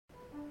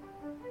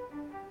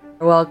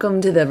Welcome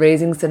to the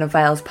Raising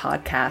Cinephiles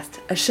podcast,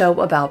 a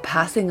show about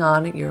passing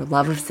on your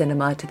love of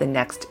cinema to the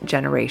next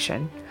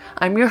generation.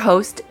 I'm your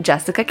host,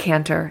 Jessica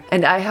Cantor,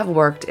 and I have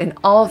worked in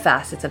all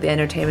facets of the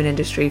entertainment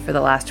industry for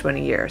the last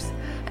 20 years,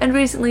 and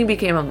recently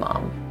became a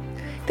mom.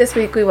 This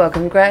week we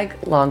welcome Greg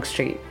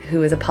Longstreet,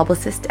 who is a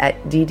publicist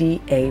at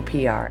DDA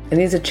PR,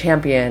 and he's a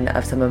champion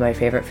of some of my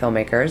favorite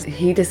filmmakers.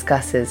 He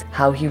discusses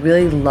how he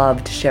really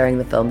loved sharing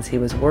the films he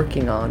was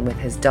working on with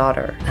his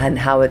daughter, and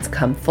how it's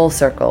come full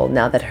circle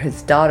now that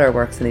his daughter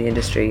works in the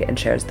industry and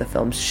shares the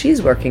films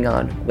she's working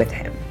on with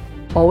him.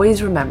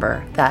 Always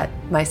remember that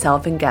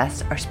myself and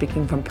guests are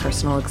speaking from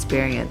personal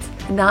experience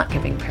and not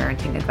giving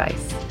parenting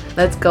advice.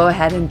 Let's go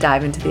ahead and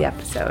dive into the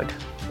episode.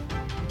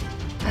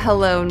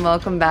 Hello and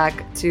welcome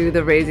back to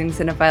the Raising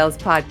Cinephiles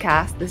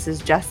podcast. This is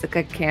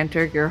Jessica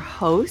Cantor, your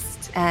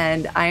host,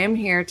 and I am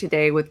here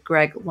today with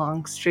Greg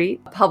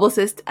Longstreet,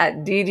 publicist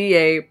at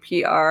DDA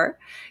PR.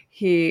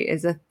 He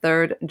is a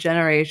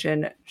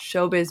third-generation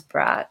showbiz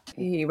brat.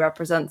 He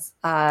represents,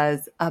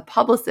 as a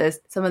publicist,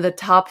 some of the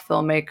top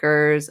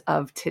filmmakers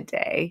of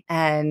today,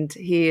 and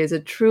he is a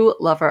true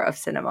lover of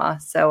cinema.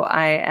 So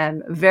I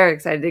am very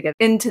excited to get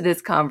into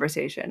this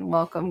conversation.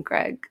 Welcome,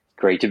 Greg.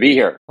 Great to be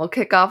here. We'll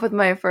kick off with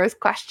my first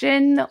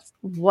question.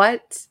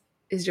 What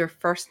is your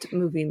first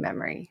movie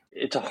memory?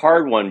 It's a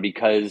hard one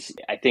because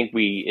I think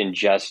we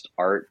ingest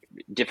art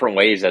different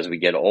ways as we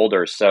get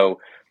older.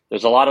 So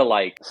there's a lot of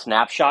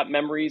snapshot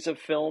memories of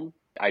film.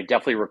 I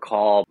definitely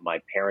recall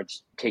my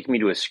parents taking me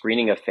to a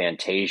screening of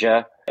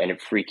Fantasia and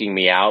it freaking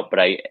me out. But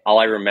all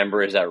I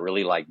remember is that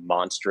really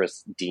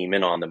monstrous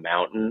demon on the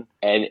mountain.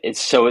 And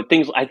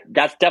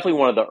that's definitely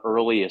one of the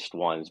earliest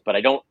ones, but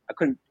I don't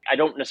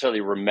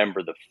necessarily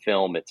remember the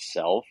film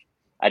itself.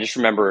 I just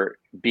remember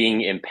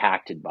being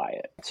impacted by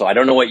it. So I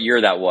don't know what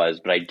year that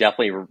was, but I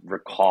definitely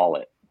recall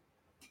it.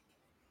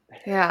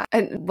 Yeah.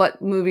 And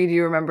what movie do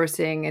you remember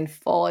seeing in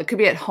full? It could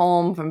be at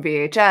home from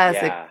VHS.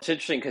 Yeah. It's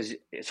interesting because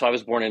I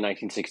was born in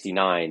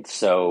 1969.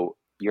 So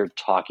you're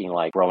talking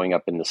growing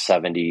up in the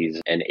 70s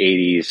and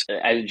 80s.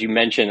 As you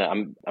mentioned,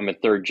 I'm a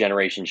third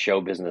generation show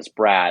business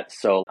brat.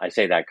 So I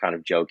say that kind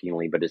of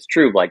jokingly, but it's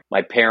true.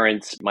 My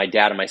parents, my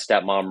dad and my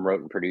stepmom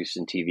wrote and produced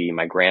in TV.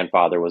 My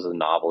grandfather was a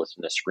novelist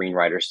and a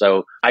screenwriter.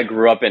 So I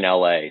grew up in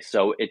LA.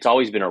 So it's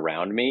always been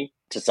around me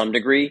to some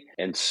degree.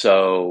 And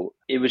so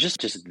it was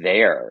just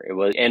there.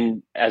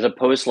 And as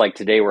opposed to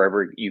today,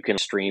 wherever you can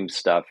stream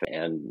stuff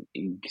and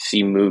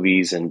see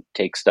movies and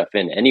take stuff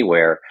in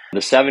anywhere, the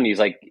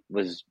 70s,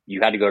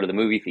 you had to go to the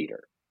movie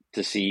theater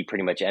to see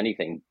pretty much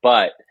anything.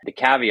 But the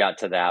caveat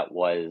to that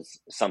was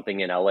something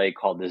in LA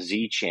called the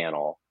Z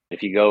Channel.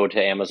 If you go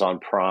to Amazon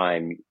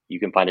Prime, you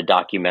can find a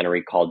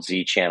documentary called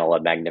Z Channel, A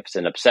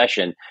Magnificent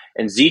Obsession.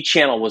 And Z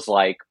Channel was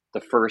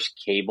the first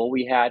cable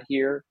we had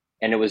here.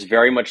 And it was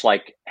very much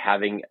like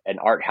having an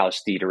art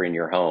house theater in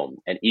your home.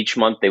 And each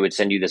month they would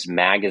send you this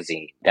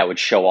magazine that would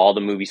show all the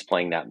movies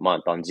playing that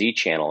month on Z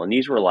Channel. And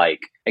these were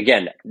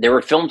again, there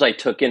were films I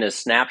took in as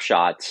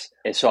snapshots.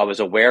 And so I was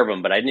aware of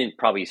them, but I didn't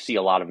probably see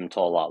a lot of them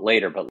until a lot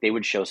later. But they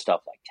would show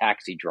stuff like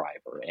Taxi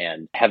Driver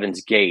and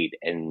Heaven's Gate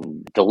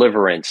and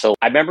Deliverance. So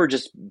I remember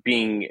just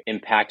being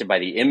impacted by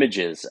the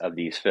images of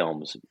these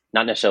films,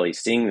 not necessarily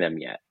seeing them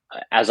yet.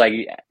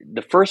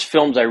 The first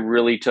films I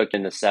really took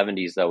in the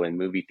 70s, though, in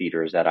movie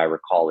theaters that I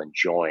recall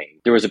enjoying,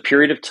 there was a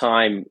period of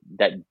time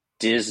that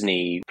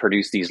Disney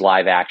produced these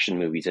live action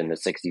movies in the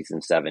 60s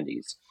and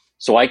 70s.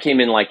 So I came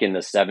in in the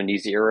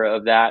 70s era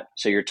of that.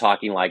 So you're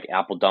talking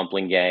Apple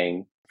Dumpling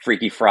Gang,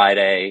 Freaky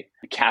Friday,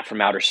 Cat from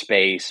Outer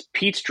Space.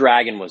 Pete's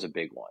Dragon was a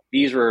big one.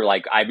 These were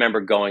I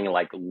remember going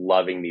and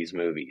loving these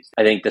movies.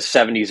 I think the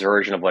 70s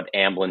version of what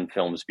Amblin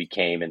films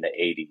became in the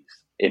 80s.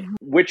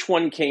 Which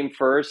one came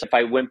first? If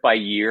I went by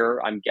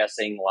year, I'm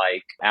guessing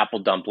Apple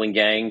Dumpling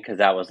Gang, because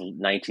that was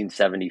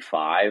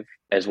 1975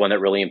 as one that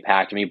really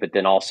impacted me. But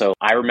then also,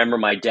 I remember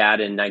my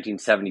dad in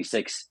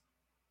 1976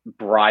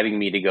 bribing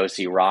me to go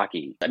see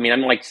Rocky. I mean,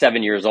 I'm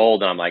 7 years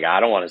old and I'm I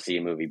don't want to see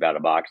a movie about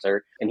a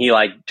boxer. And he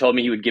told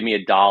me he would give me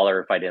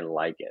 $1 if I didn't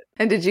like it.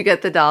 And did you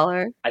get the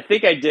 $1? I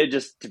think I did,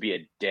 just to be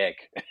a dick.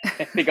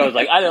 I think I was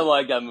I didn't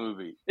like that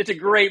movie. It's a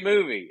great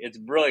movie. It's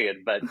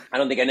brilliant, but I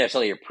don't think I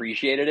necessarily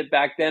appreciated it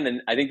back then.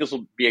 And I think this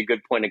will be a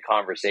good point of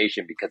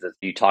conversation because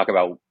you talk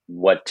about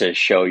what to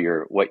show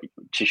your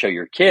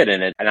kid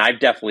in it. And I've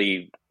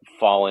definitely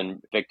fallen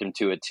victim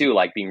to it too,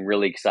 being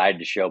really excited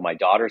to show my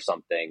daughter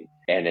something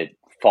and it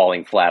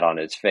falling flat on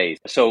its face.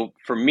 So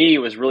for me, it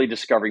was really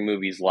discovering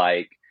movies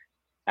like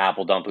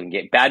Apple Dumpling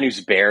Gang. Bad News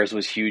Bears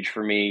was huge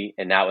for me,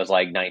 and that was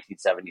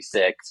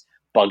 1976.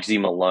 Bugsy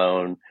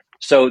Malone.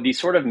 So these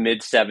sort of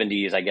mid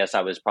 70s, I guess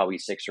I was probably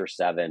 6 or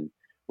 7,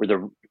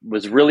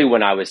 was really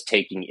when I was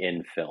taking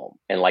in film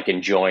and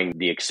enjoying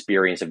the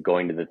experience of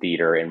going to the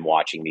theater and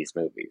watching these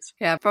movies.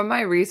 Yeah, from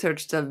my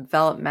research,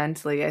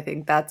 developmentally, I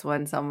think that's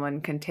when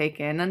someone can take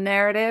in a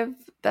narrative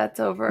that's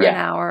over an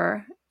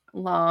hour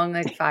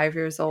long, 5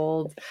 years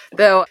old.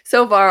 Though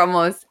so far,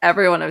 almost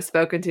everyone I've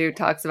spoken to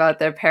talks about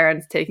their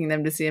parents taking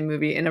them to see a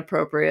movie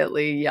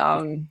inappropriately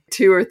young,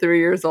 2 or 3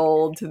 years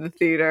old, to the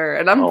theater.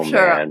 And I'm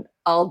sure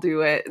I'll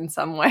do it in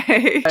some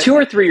way. 2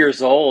 or 3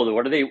 years old.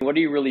 What are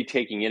you really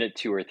taking in at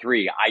 2 or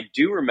 3? I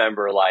do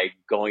remember like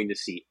going to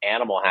see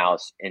Animal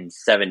House in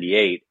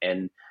 '78,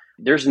 and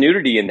there's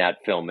nudity in that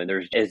film. And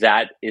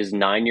is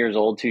 9 years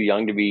old too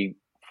young to be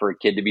for a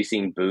kid to be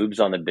seeing boobs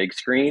on the big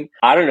screen?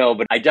 I don't know,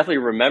 but I definitely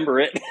remember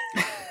it.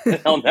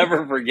 I'll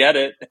never forget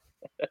it.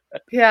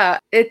 Yeah,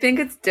 I think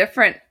it's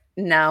different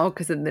now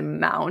because of the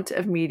amount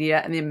of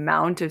media and the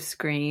amount of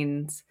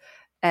screens.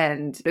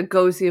 And to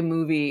go see a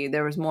movie,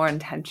 there was more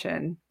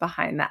intention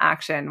behind the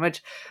action,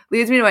 which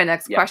leads me to my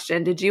next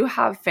question. Did you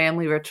have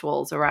family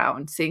rituals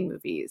around seeing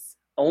movies?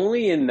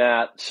 Only in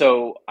that.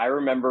 So I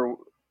remember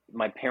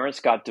my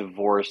parents got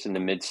divorced in the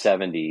mid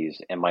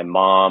 '70s, and my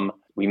mom,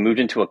 we moved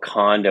into a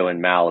condo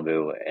in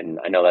Malibu. And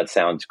I know that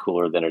sounds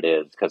cooler than it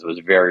is because it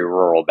was very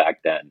rural back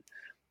then.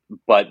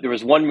 But there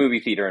was one movie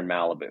theater in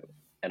Malibu,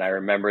 and I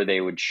remember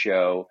they would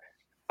show,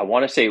 I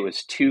want to say it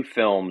was 2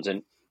 films,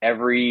 and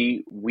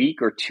every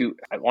week or two,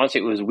 I want to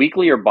say it was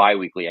weekly or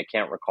bi-weekly, I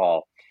can't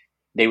recall,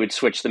 they would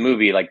switch the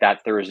movie like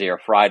that Thursday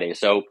or Friday.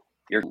 So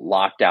you're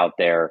locked out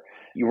there.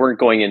 You weren't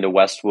going into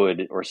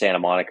Westwood or Santa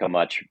Monica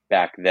much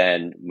back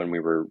then when we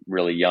were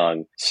really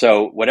young.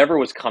 So whatever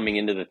was coming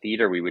into the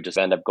theater, we would just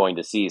end up going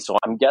to see. So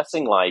I'm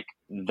guessing like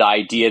the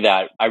idea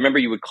that I remember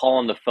you would call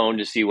on the phone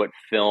to see what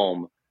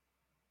film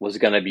was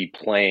going to be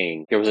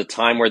playing. There was a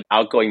time where the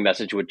outgoing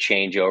message would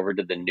change over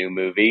to the new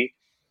movie.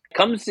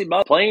 Come see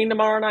about playing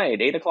tomorrow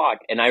night, 8 o'clock.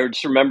 And I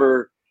just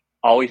remember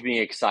always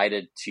being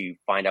excited to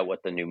find out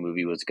what the new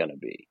movie was going to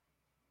be.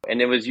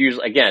 And it was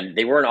usually, again,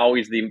 they weren't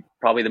always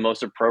probably the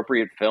most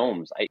appropriate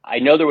films. I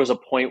know there was a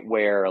point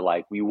where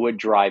like we would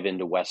drive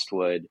into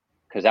Westwood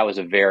because that was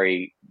a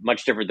very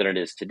much different than it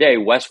is today.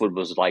 Westwood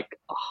was like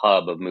a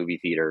hub of movie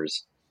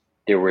theaters.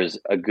 There was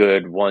a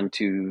good 1,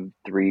 2,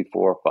 3,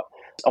 4, 5.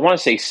 I want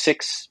to say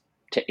 6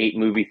 to 8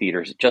 movie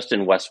theaters just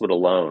in Westwood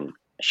alone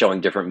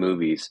showing different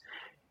movies.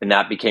 And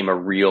that became a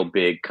real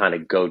big kind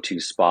of go-to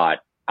spot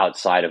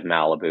outside of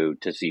Malibu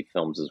to see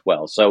films as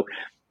well. So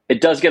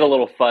it does get a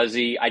little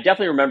fuzzy. I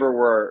definitely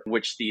remember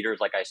which theaters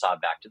like I saw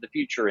Back to the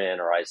Future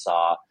in, or I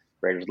saw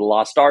Raiders of the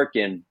Lost Ark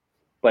in.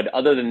 But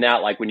other than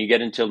that, like when you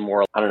get into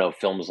more, I don't know,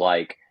 films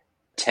like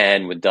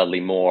 10 with Dudley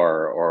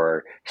Moore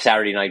or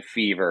Saturday Night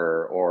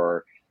Fever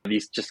or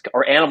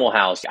Animal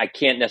House. I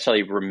can't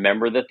necessarily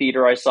remember the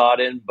theater I saw it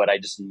in, but I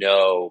just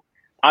know,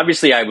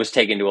 obviously I was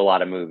taken to a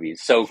lot of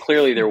movies. So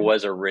clearly there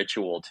was a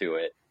ritual to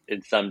it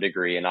in some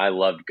degree, and I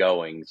loved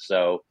going.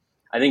 So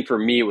I think for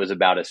me, it was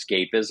about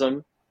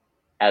escapism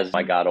as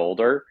I got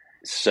older.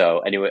 So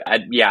anyway, I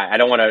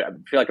don't want to, I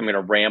feel like I'm going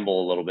to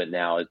ramble a little bit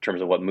now in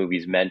terms of what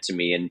movies meant to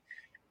me. And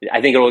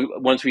I think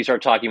once we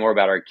start talking more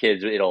about our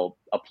kids, it'll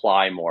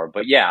apply more.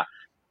 But yeah,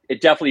 it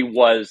definitely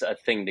was a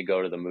thing to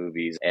go to the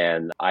movies.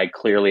 And I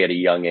clearly at a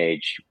young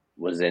age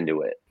was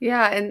into it.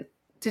 Yeah. And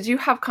did you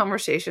have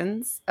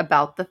conversations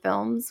about the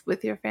films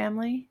with your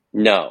family?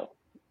 No,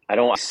 I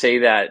don't say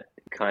that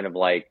kind of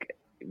like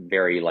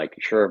very like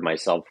sure of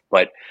myself,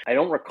 but I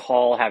don't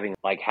recall having,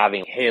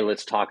 hey,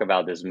 let's talk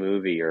about this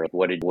movie, or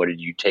what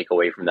did you take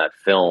away from that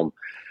film?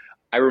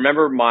 I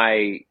remember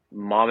my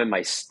mom and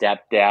my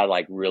stepdad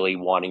like really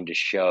wanting to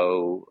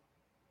show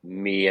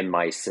me and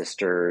my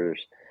sisters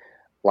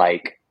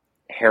like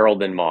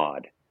Harold and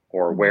Maude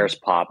or Where's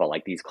Papa,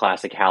 like these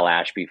classic Hal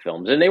Ashby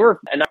films. And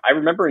I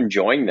remember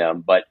enjoying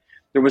them, but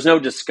there was no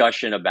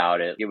discussion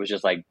about it. It was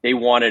just like they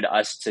wanted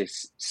us to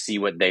see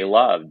what they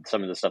loved,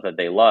 some of the stuff that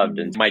they loved.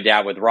 And my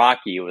dad with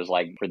Rocky, it was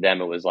like, for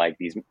them, it was like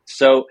these.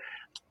 So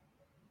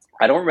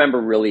I don't remember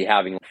really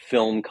having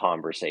film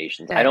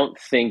conversations. I don't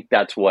think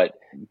that's what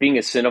being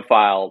a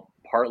cinephile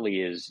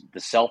partly is, the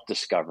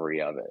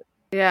self-discovery of it.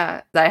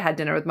 Yeah. I had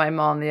dinner with my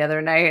mom the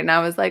other night and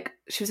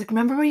she was like,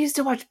 remember we used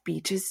to watch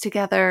Beaches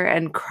together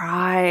and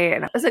cry?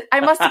 And I was like, I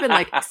must have been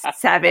like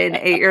 7,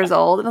 8 years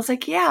old. And I was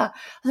like, yeah.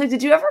 I was like,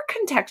 did you ever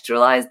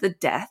contextualize the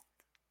death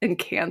and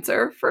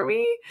cancer for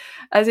me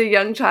as a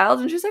young child?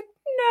 And she's like,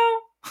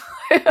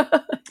 no.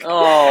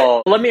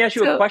 Oh, let me ask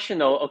you a question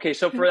though. Okay.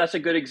 So that's a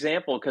good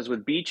example, because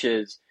with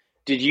Beaches,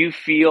 did you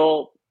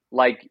feel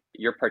like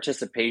your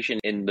participation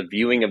in the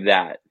viewing of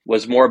that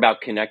was more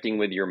about connecting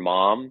with your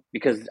mom?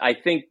 Because I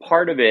think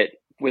part of it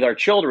with our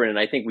children, and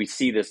I think we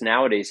see this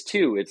nowadays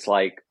too, it's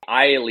like,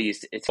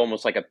 it's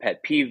almost like a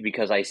pet peeve,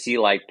 because I see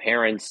like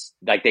parents,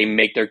 like they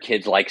make their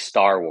kids like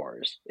Star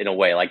Wars in a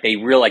way, like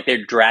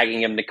they're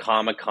dragging them to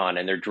Comic-Con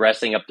and they're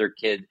dressing up their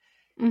kid.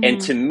 Mm-hmm.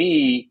 And to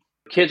me,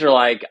 kids are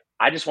like,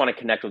 I just want to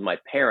connect with my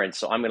parents,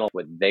 so I'm going to like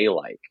what they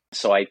like.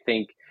 So I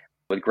think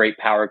with great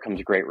power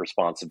comes great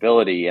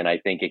responsibility. And I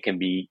think it can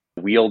be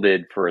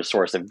wielded for a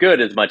source of good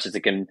as much as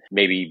it can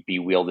maybe be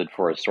wielded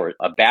for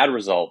a bad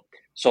result.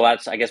 So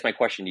that's, I guess my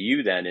question to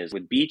you then is,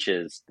 with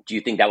Beaches, do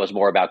you think that was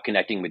more about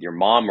connecting with your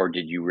mom, or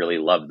did you really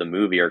love the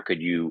movie, or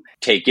could you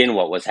take in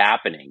what was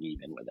happening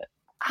even with it?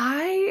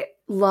 I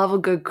love a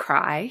good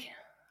cry.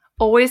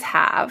 Always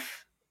have.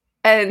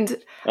 And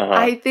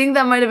I think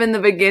that might have been the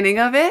beginning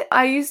of it.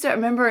 I used to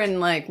remember in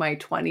like my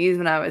 20s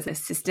when I was an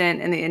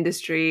assistant in the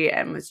industry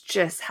and was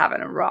just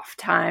having a rough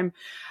time.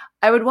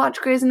 I would watch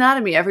Grey's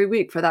Anatomy every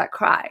week for that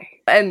cry.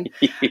 And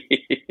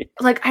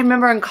like, I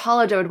remember in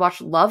college, I would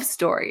watch Love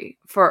Story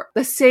for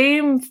the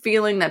same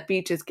feeling that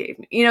Beaches gave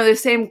me. You know, the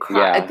same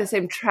cry, Yeah. the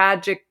same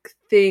tragic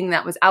thing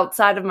that was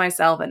outside of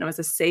myself, and it was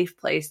a safe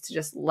place to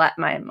just let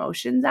my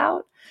emotions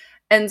out.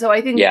 And so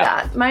I think Yeah.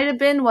 that might have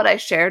been what I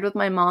shared with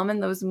my mom in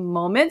those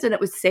moments. And it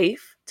was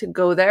safe to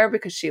go there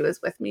because she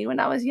was with me when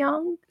I was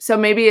young. So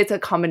maybe it's a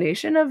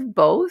combination of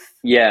both.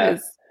 Yeah.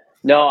 'Cause-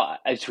 No,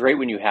 it's great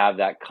when you have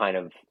that kind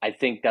of, I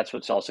think that's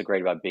what's also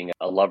great about being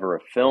a lover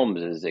of films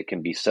is it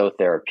can be so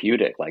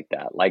therapeutic like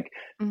that. Like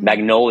Mhm.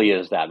 Magnolia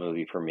is that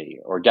movie for me,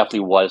 or definitely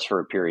was for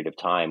a period of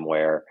time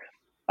where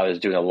I was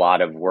doing a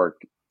lot of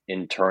work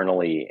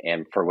internally,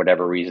 and for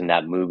whatever reason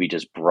that movie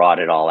just brought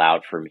it all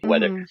out for me,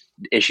 whether Mhm.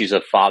 issues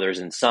of fathers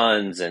and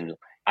sons, and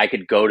I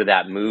could go to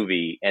that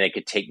movie and it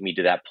could take me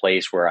to that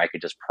place where I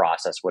could just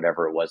process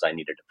whatever it was I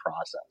needed to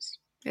process.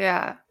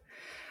 Yeah.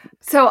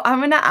 So I'm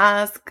going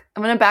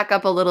to back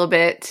up a little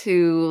bit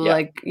to Yeah.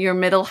 like your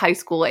middle high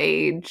school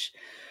age.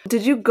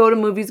 Did you go to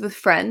movies with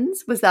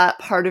friends? Was that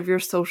part of your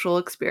social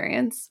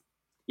experience?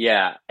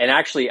 Yeah, and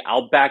actually,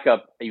 I'll back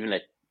up even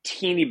a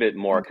teeny bit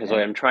more because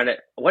Okay. I'm trying to.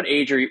 What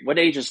age are you? What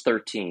age is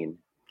 13?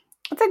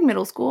 It's like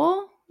middle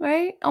school,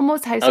 right?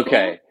 Almost high school.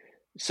 Okay,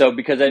 so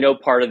because I know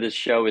part of this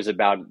show is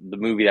about the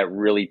movie that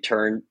really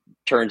turns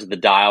the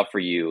dial for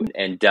you,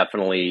 and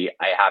definitely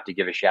I have to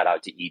give a shout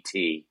out to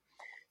E.T.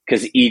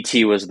 because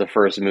E.T. was the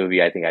first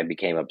movie I think I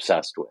became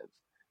obsessed with.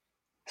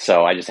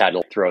 So I just had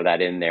to throw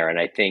that in there, and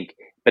I think,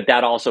 but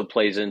that also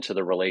plays into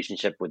the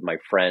relationship with my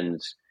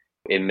friends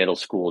in middle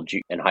school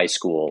and high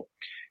school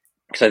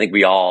because I think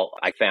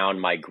I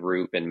found my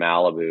group in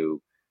Malibu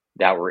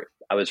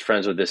I was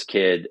friends with this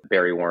kid,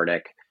 Barry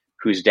Warnick,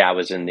 whose dad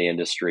was in the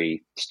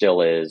industry,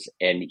 still is,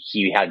 and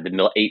he had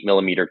the 8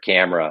 millimeter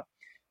camera.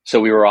 So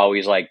we were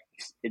always like,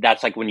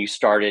 that's like when you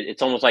started,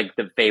 it's almost like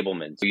the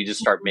Fablemans. You just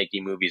start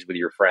making movies with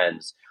your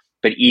friends.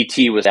 But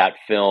E.T. was that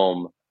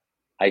film,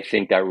 I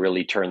think that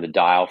really turned the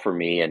dial for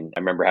me. And I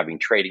remember having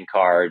trading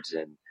cards,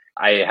 and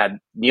I had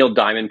Neil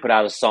Diamond put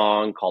out a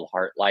song called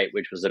Heartlight,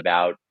 which was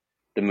about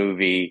the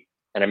movie.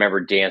 And I remember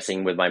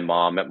dancing with my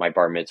mom at my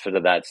bar mitzvah to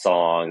that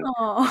song.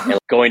 Oh. And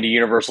going to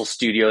Universal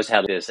Studios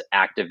had this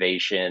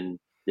activation.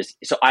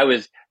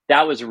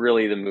 That was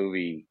really the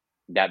movie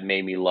that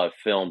made me love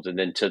films. And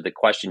then to the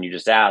question you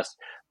just asked,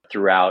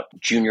 throughout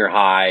junior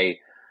high,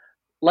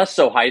 less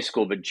so high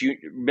school, but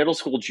middle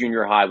school,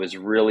 junior high was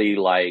really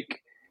like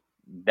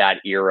that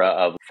era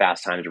of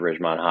Fast Times at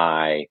Ridgemont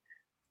High,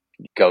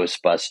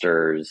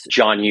 Ghostbusters,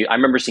 John Hughes. I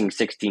remember seeing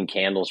 16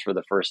 Candles for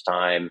the first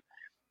time.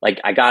 Like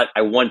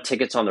I won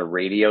tickets on the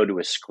radio to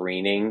a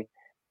screening,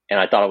 and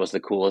I thought it was the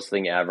coolest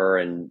thing ever.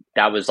 And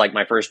that was like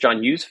my first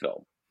John Hughes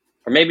film,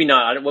 or maybe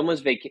not. When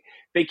was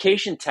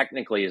Vacation?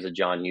 Technically, is a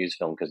John Hughes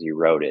film because he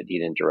wrote it, he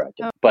didn't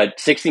direct it. But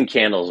 16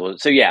 Candles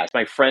was so. Yeah,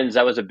 my friends.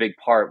 That was a big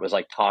part. Was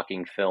like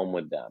talking film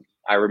with them.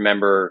 I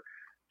remember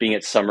being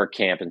at summer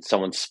camp and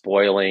someone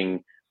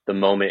spoiling the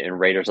moment in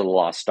Raiders of the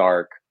Lost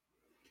Ark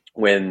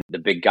when the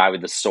big guy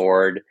with the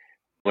sword,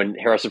 when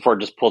Harrison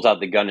Ford just pulls out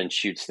the gun and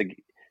shoots the.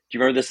 Do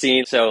you remember the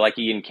scene? So like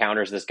he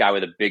encounters this guy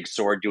with a big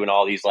sword doing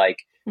all these like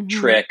Mhm.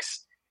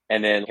 tricks,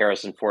 and then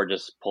Harrison Ford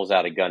just pulls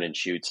out a gun and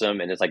shoots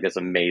him, and it's like this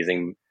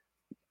amazing,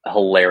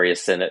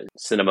 hilarious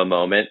cinema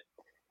moment.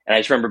 And I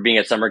just remember being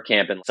at summer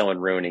camp and someone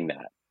ruining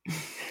that.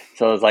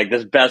 So it was like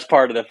this best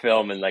part of the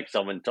film, and like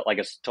someone like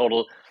a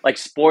total like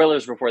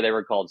spoilers before they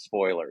were called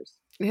spoilers.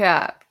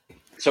 Yeah.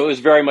 So it was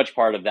very much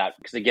part of that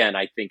because again,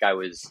 I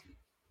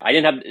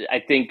didn't have, I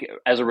think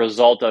as a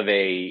result of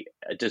a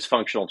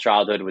dysfunctional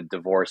childhood with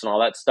divorce and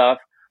all that stuff,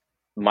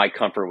 my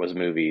comfort was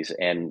movies,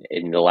 and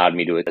it allowed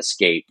me to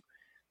escape.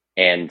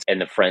 And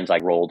the friends I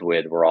rolled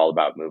with were all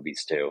about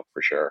movies too,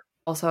 for sure.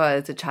 Also,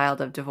 as a child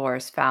of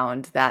divorce,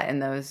 found that in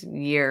those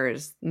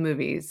years,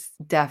 movies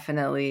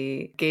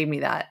definitely gave me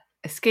that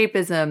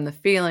escapism, the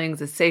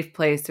feelings, a safe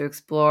place to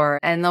explore,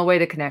 and the way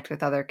to connect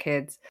with other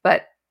kids.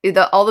 But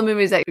all the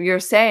movies that you're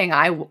saying,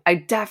 I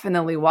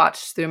definitely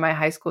watched through my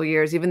high school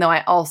years, even though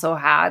I also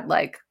had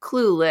like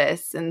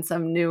Clueless and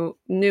some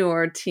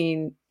newer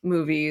teen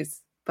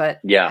movies. But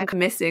Yeah. I'm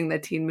missing the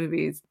teen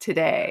movies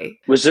today.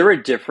 Was there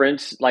a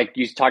difference? Like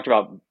you talked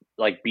about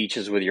like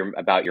beaches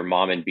about your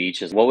mom and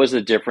beaches. What was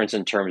the difference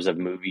in terms of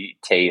movie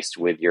taste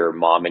with your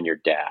mom and your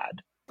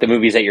dad? The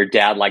movies that your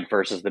dad liked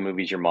versus the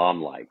movies your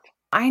mom liked.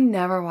 I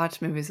never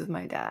watched movies with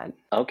my dad.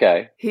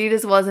 Okay. He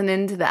just wasn't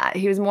into that.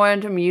 He was more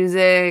into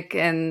music,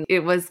 and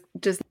it was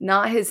just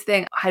not his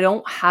thing. I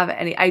don't have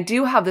any. I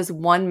do have this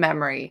one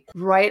memory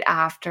right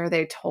after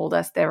they told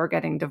us they were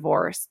getting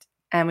divorced.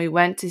 And we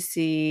went to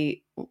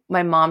see,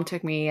 my mom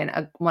took me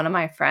and one of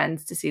my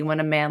friends to see When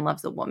a Man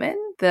Loves a Woman,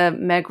 the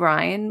Meg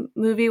Ryan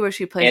movie where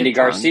she plays Andy a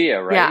drunk.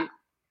 Garcia, right? Yeah.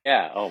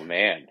 Yeah. Oh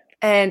man.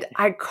 And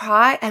I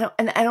cried,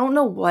 and I don't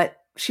know what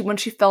when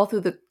she fell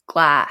through the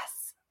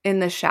glass in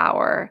the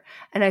shower,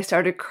 and I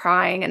started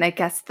crying, and I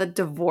guess the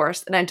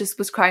divorce, and I just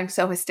was crying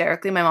so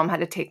hysterically, my mom had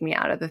to take me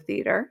out of the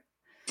theater.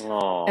 And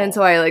Oh,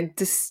 so I like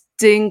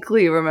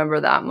distinctly remember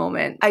that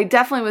moment. I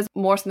definitely was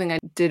more something I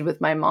did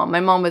with my mom.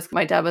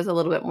 My dad was a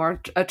little bit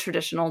more a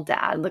traditional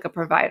dad, like a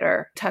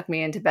provider, tuck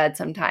me into bed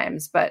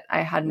sometimes, but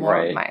I had more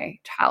of right. my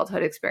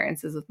childhood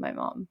experiences with my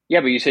mom. Yeah,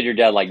 but you said your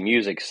dad liked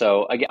music.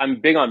 So again, I'm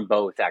big on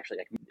both, actually.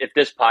 Like, if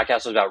this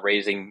podcast was about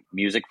raising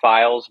music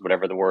files,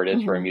 whatever the word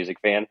is for a Hmm. music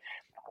fan,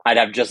 I'd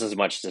have just as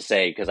much to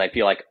say because I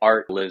feel like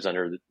art lives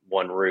under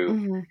one roof.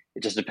 Hmm.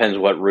 It just depends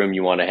what room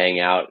you want to hang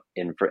out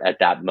in at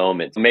that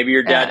moment. Maybe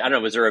your dad, I Yeah. don't know,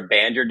 was there a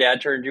band your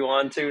dad turned you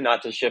on to?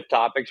 Not to shift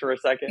topics for a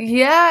second.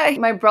 Yeah,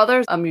 my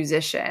brother's a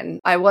musician.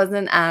 I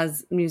wasn't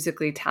as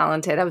musically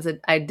talented.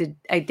 I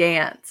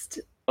danced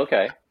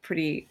Okay.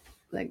 pretty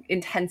like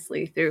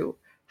intensely through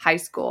high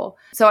school.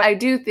 So I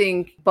do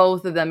think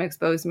both of them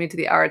exposed me to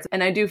the arts.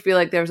 And I do feel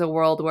like there's a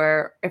world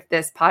where if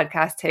this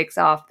podcast takes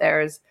off,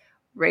 there's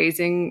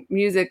raising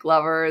music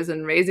lovers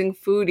and raising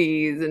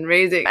foodies and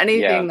raising Yeah.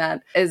 anything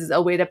that is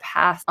a way to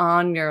pass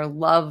on your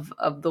love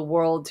of the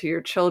world to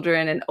your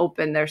children and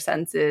open their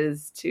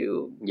senses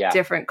to Yeah.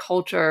 different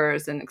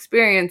cultures and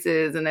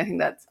experiences. And I think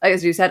that's,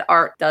 as you said,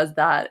 art does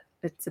that.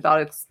 It's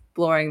about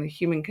exploring the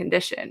human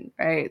condition,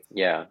 right?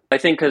 Yeah. I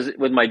think because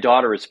with my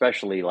daughter,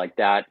 especially like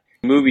that,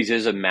 movies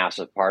is a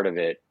massive part of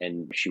it.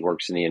 And she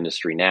works in the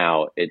industry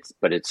now.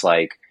 But it's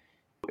like,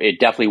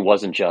 it definitely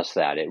wasn't just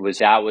that.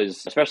 That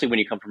was, especially when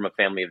you come from a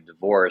family of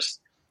divorce,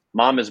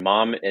 mom is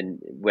mom. And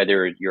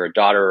whether you're a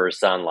daughter or a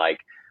son, like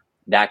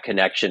that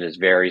connection is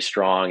very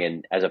strong.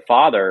 And as a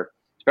father,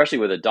 especially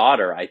with a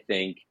daughter, I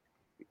think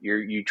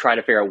you try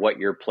to figure out what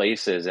your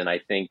place is. And I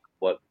think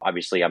what,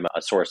 obviously I'm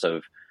a source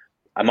of,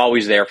 I'm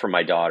always there for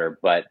my daughter,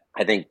 but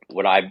I think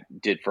what I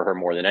did for her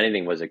more than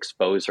anything was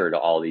expose her to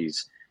all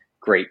these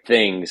great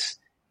things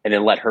and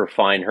then let her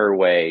find her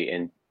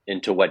way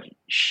into what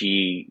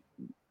she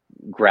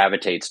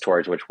gravitates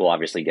towards, which we'll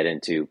obviously get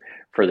into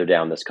further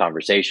down this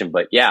conversation.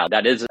 But yeah,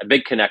 that is a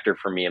big connector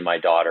for me and my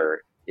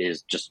daughter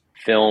is just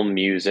film,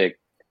 music,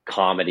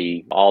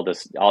 comedy, all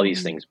these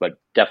Mhm. things. But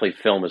definitely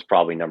film is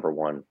probably number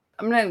one.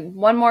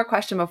 One more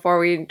question before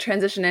we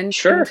transition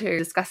Sure. into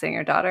discussing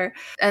your daughter.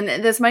 And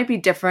this might be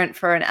different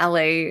for an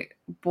LA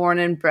born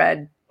and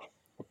bred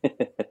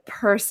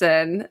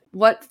person.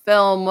 What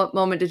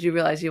moment did you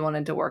realize you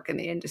wanted to work in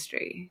the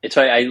industry? It's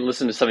funny, I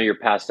listened to some of your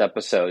past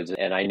episodes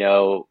and I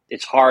know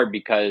it's hard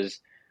because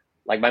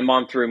like my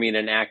mom threw me in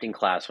an acting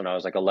class when I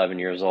was like 11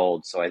 years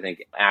old. So I think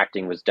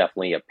acting was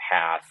definitely a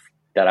path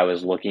that I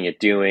was looking at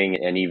doing.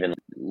 And even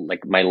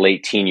like my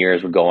late teen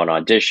years would go on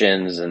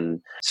auditions.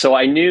 And so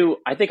I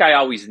think I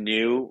always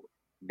knew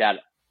that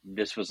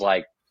this was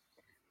like,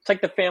 it's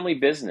like the family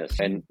business.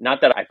 And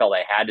not that I felt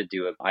I had to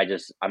do it.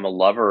 I'm a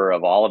lover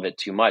of all of it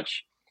too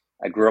much.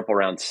 I grew up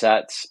around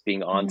sets,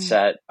 being on Mhm.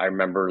 set. I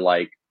remember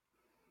like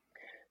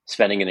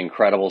spending an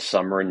incredible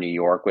summer in New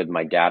York with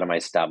my dad and my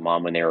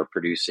stepmom when they were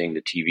producing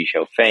the TV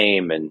show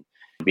Fame and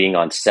being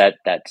on set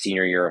that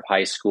senior year of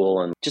high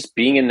school and just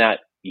being in that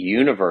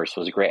universe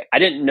was great. I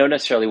didn't know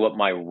necessarily what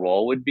my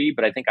role would be,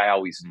 but I think I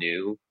always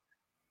knew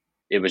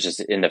it was just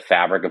in the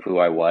fabric of who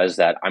I was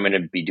that I'm going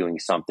to be doing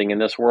something in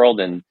this world.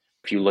 And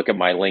if you look at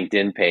my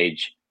LinkedIn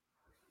page,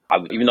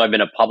 even though I've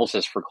been a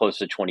publicist for close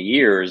to 20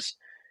 years,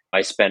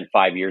 I spent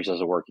 5 years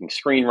as a working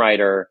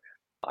screenwriter.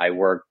 I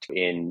worked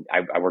in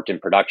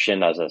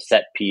production as a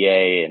set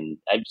PA, and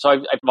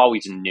I've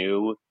always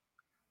knew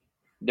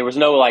there was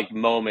no like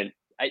moment.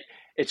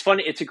 It's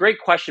funny. It's a great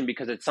question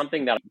because it's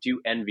something that I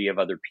do envy of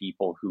other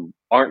people who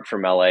aren't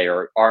from LA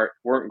or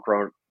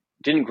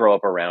didn't grow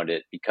up around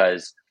it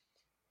because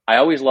I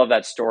always love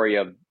that story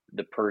of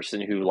the person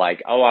who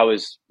like, oh, I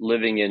was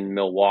living in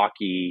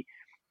Milwaukee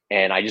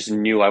and I just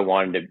knew I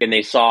wanted to. And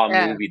they saw a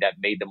Yeah. movie that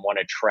made them want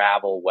to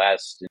travel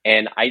west.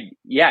 And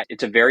yeah,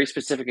 it's a very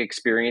specific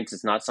experience.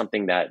 It's not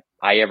something that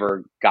I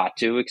ever got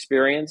to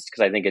experience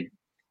because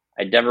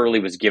I never really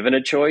was given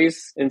a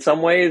choice in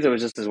some ways. It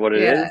was just as what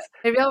it Yeah. is.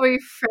 Maybe I'll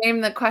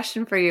reframe the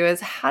question for you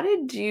as how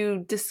did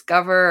you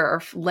discover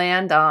or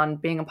land on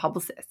being a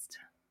publicist?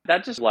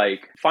 That just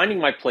like finding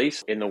my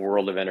place in the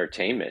world of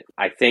entertainment.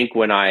 I think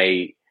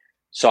I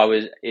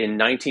was in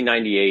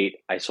 1998,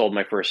 I sold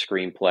my first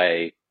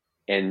screenplay.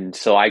 And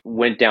so I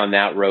went down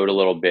that road a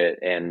little bit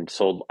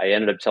I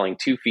ended up selling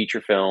two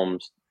feature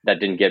films that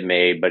didn't get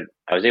made, but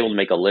I was able to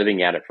make a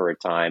living at it for a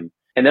time.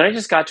 And then I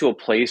just got to a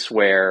place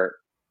where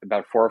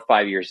about 4 or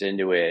 5 years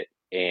into it,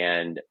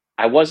 and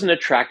I wasn't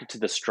attracted to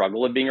the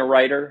struggle of being a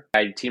writer.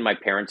 I'd seen my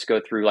parents go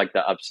through like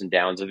the ups and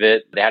downs of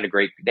it. They had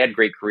great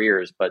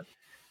careers, but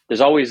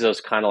there's always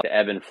those kind of like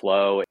ebb and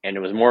flow. And it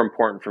was more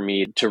important for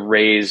me to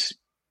raise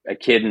a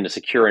kid in a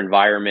secure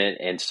environment.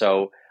 And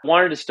so I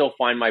wanted to still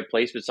find my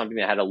place, but something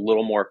that had a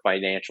little more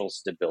financial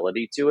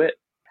stability to it.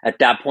 At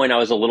that point, I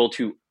was a little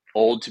too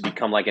old to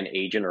become like an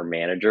agent or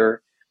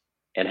manager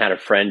and had a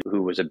friend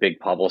who was a big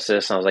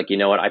publicist. And I was like, you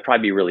know what? I'd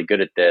probably be really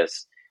good at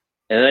this.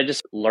 And then I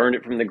just learned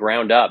it from the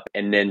ground up.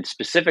 And then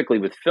specifically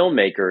with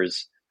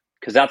filmmakers,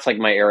 because that's like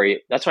my area,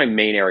 that's my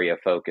main area of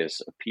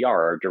focus of PR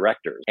or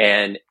directors.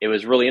 And it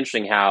was really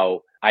interesting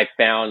how I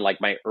found like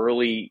my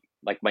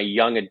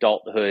young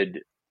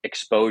adulthood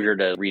exposure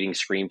to reading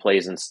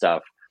screenplays and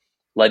stuff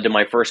led to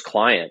my first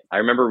client. I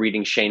remember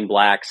reading Shane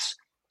Black's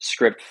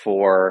script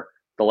for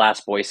The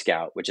Last Boy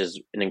Scout, which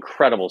is an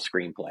incredible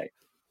screenplay.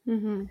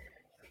 Mm-hmm.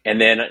 And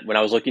then when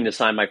I was looking to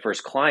sign my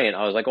first client,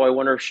 I was like, oh, I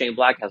wonder if Shane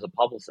Black has a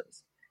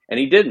publicist. And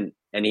he didn't.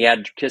 And he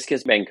had Kiss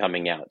Kiss Bang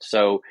coming out.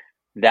 So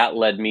that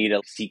led me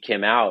to seek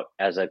him out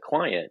as a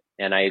client.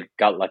 And I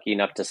got lucky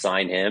enough to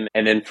sign him.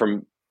 And then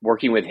from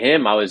working with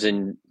him, I was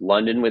in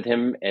London with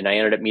him, and I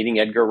ended up meeting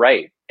Edgar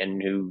Wright,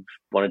 and who's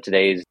one of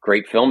today's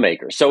great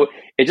filmmakers. So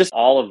it just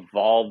all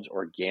evolved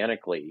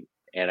organically.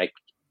 And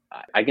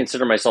I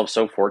consider myself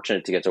so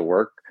fortunate to get to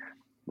work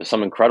with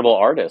some incredible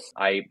artists.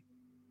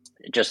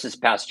 Just this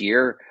past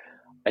year,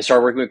 I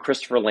started working with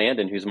Christopher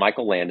Landon, who's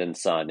Michael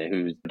Landon's son, and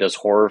who does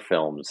horror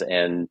films.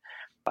 And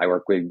I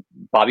work with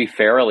Bobby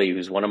Farrelly,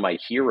 who's one of my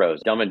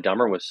heroes. Dumb and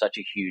Dumber was such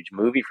a huge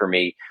movie for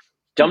me.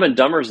 Dumb and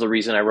Dumber is the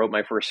reason I wrote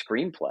my first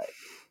screenplay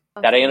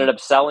that I ended up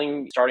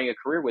starting a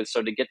career with.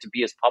 So to get to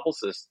be his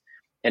publicist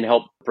and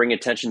help bring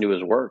attention to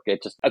his work,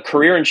 a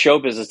career in show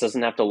business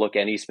doesn't have to look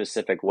any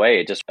specific way.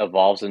 It just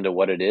evolves into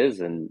what it is.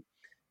 And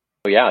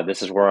yeah,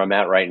 this is where I'm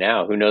at right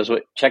now. Who knows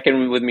what? Check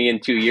in with me in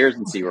 2 years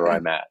and see where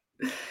I'm at.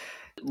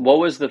 What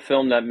was the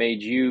film that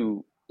made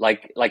you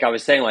like I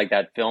was saying, like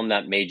that film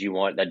that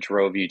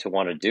drove you to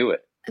want to do it?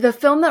 The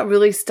film that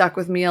really stuck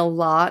with me a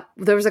lot,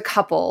 there was a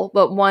couple,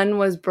 but one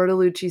was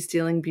Bertolucci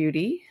Stealing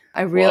Beauty.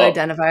 I really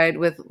identified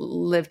with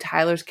Liv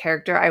Tyler's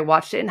character. I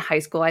watched it in high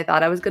school. I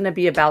thought I was going to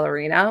be a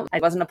ballerina. I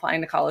wasn't applying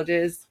to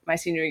colleges my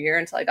senior year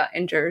until I got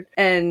injured.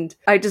 And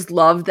I just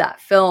loved that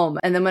film.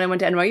 And then when I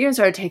went to NYU and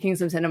started taking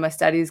some cinema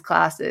studies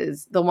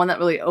classes, the one that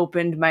really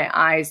opened my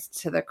eyes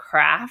to the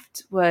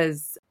craft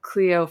was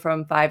Cleo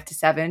from 5 to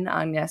 7,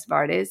 Agnes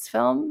Varda's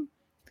film.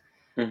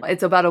 Mm-hmm.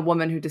 It's about a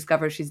woman who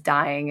discovers she's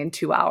dying in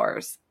 2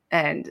 hours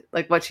and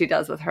like what she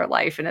does with her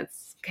life. And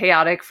it's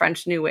chaotic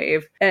French New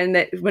Wave. And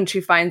that when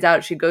she finds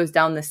out, she goes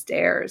down the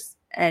stairs.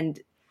 And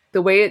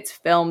the way it's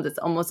filmed, it's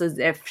almost as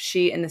if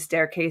she and the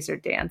staircase are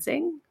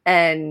dancing.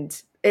 And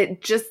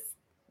it just,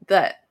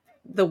 the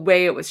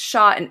way it was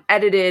shot and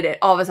edited,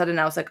 all of a sudden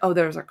I was like, oh,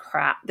 there's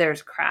craft.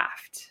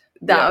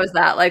 That was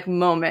that like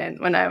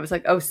moment when I was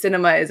like, oh,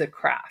 cinema is a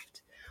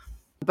craft.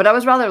 But I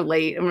was rather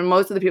late. I mean,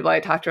 most of the people I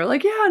talked to are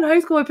like, yeah, in high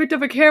school I picked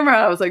up a camera.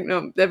 I was like,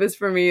 no, that was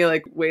for me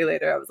like way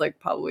later. I was like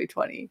probably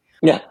 20.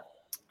 Yeah,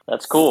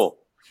 that's cool.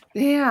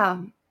 Yeah.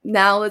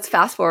 Now let's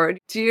fast forward.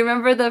 Do you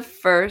remember the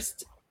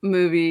first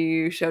movie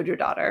you showed your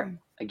daughter?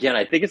 Again,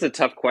 I think it's a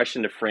tough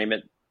question to frame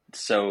it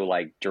so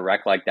like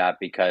direct like that,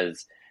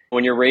 because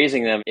when you're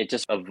raising them, it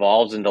just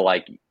evolves into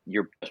like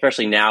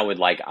especially now with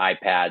like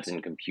iPads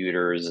and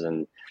computers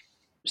and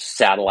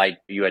satellite,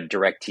 you had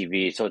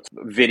DirecTV. So it's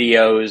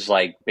videos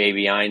like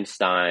Baby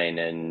Einstein,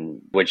 and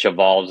which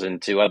evolves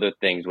into other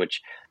things,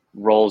 which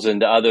rolls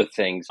into other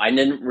things. I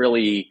didn't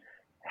really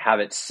have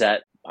it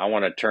set. I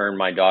want to turn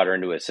my daughter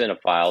into a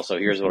cinephile. So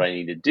here's what I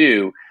need to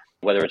do,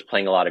 whether it's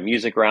playing a lot of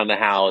music around the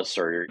house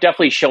or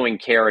definitely showing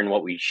care in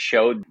what we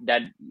showed,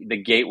 that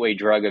the gateway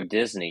drug of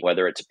Disney,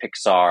 whether it's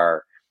Pixar,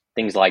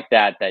 things like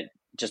that, that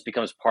just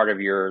becomes part of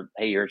your,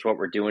 hey, here's what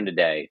we're doing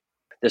today.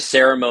 The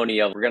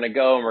ceremony of we're going to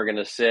go and we're going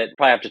to sit.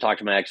 Probably have to talk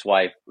to my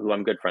ex-wife, who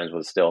I'm good friends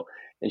with still.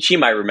 And she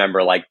might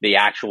remember like the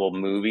actual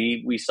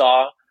movie we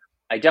saw.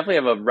 I definitely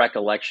have a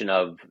recollection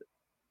of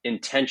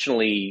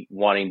intentionally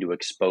wanting to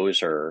expose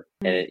her.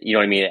 And you know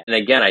what I mean? And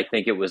again, I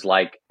think it was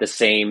like the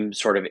same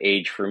sort of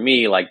age for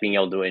me, like being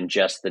able to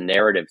ingest the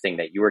narrative thing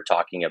that you were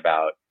talking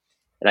about.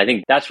 And I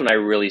think that's when I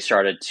really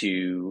started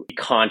to be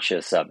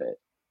conscious of it.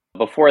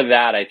 Before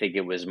that, I think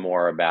it was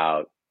more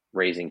about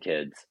raising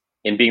kids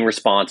and being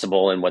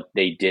responsible in what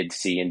they did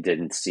see and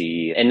didn't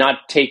see, and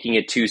not taking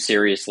it too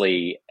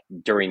seriously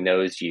during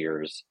those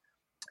years.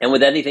 And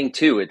with anything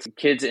too, it's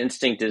kids'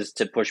 instinct is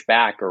to push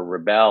back or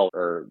rebel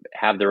or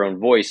have their own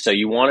voice. So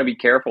you want to be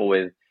careful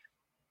with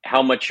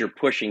how much you're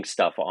pushing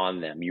stuff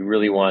on them. You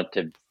really want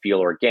to feel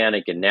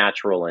organic and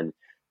natural and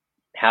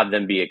have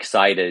them be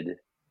excited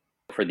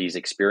for these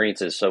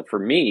experiences. So for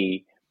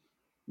me,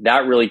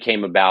 that really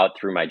came about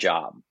through my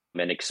job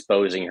and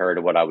exposing her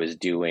to what I was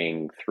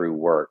doing through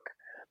work.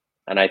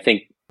 And I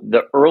think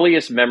the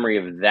earliest memory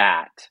of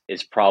that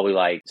is probably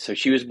like, so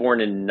she was born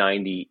in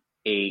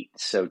 98.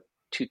 So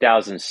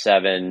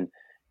 2007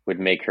 would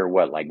make her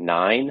what, like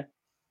 9,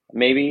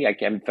 maybe?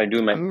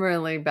 I'm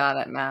really bad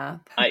at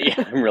math.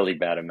 I'm really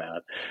bad at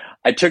math.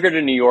 I took her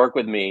to New York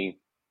with me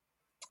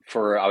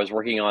I was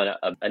working on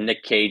a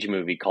Nick Cage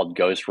movie called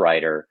Ghost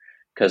Rider,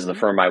 because the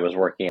firm I was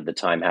working at the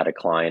time had a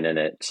client in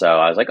it. So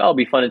I was like, oh, it'll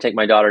be fun to take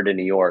my daughter to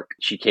New York.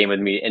 She came with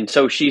me. And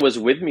so she was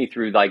with me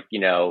through like,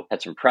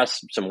 had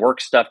some work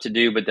stuff to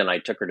do, but then I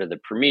took her to the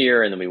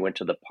premiere and then we went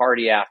to the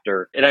party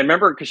after. And I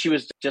remember because she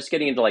was just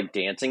getting into like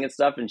dancing and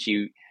stuff, and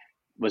she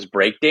was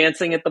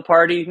breakdancing at the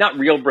party, not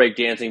real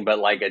breakdancing, but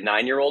like a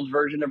 9-year-old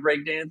version of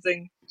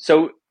breakdancing.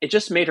 So it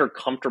just made her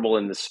comfortable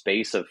in the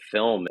space of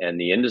film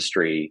and the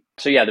industry.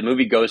 So yeah, the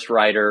movie Ghost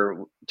Rider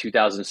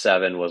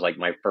 2007 was like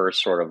my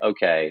first sort of,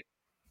 okay,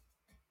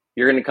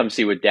 you're going to come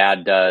see what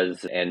dad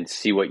does and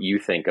see what you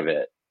think of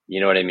it.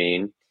 You know what I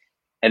mean?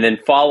 And then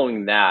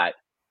following that,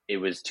 it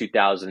was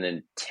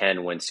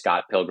 2010 when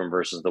Scott Pilgrim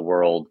versus the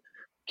World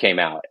came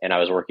out. And I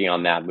was working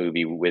on that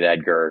movie with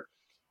Edgar.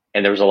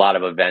 And there was a lot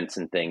of events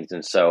and things.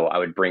 And so I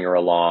would bring her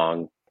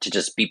along to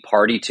just be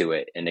party to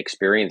it and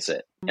experience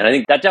it. And I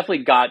think that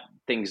definitely got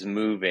things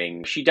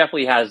moving. She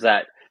definitely has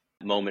that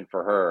moment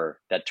for her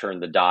that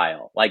turned the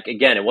dial. Like,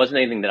 again, it wasn't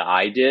anything that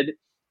I did.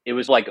 It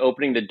was like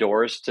opening the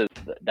doors to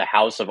the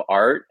house of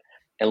art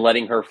and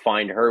letting her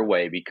find her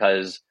way,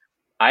 because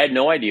I had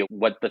no idea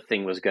what the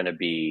thing was going to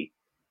be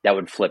that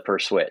would flip her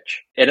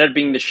switch. It ended up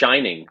being The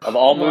Shining of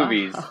all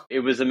movies. It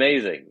was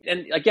amazing.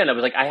 And again, I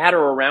was like, I had her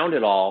around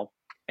it all.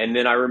 And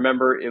then I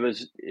remember it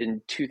was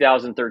in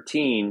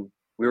 2013,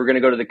 we were going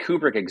to go to the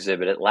Kubrick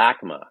exhibit at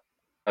LACMA.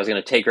 I was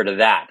going to take her to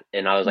that.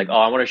 And I was like, oh,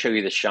 I want to show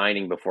you The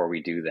Shining before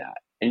we do that.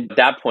 And at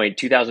that point,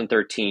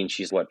 2013,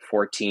 she's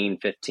 14,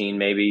 15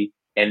 maybe.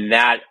 And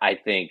that, I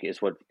think,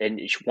 is what,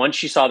 and once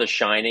she saw The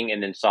Shining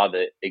and then saw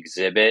the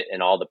exhibit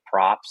and all the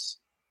props,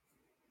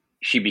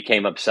 she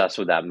became obsessed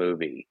with that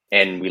movie.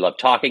 And we loved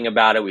talking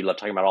about it. We loved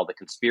talking about all the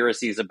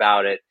conspiracies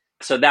about it.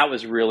 So that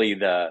was really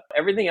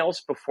everything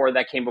else before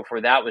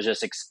that was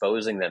just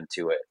exposing them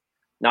to it,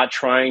 not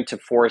trying to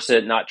force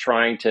it, not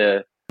trying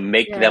to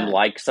make them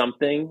like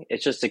something.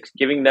 It's just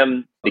giving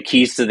them the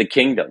keys to the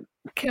kingdom.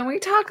 Can we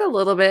talk a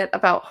little bit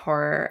about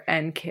horror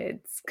and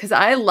kids? Because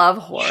I love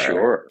horror,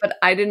 sure, but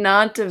I did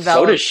not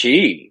develop. So does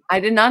she. I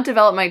did not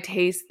develop my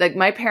taste. Like,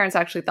 my parents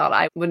actually thought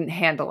I wouldn't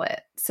handle it,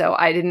 so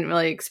I didn't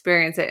really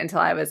experience it until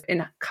I was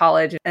in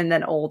college and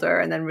then older,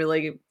 and then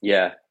really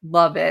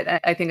love it.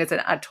 I think it's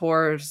an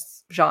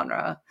auteur's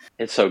genre.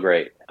 It's so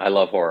great. I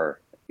love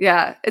horror.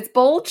 Yeah, it's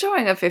bold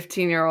showing a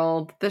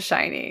 15-year-old The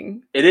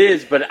Shining. It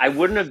is, but I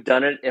wouldn't have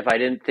done it if I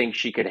didn't think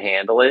she could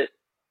handle it.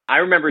 I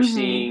remember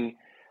seeing,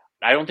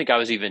 I don't think I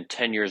was even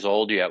 10 years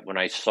old yet when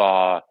I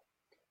saw,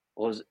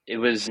 it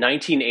was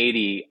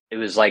 1980. It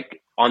was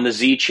like on the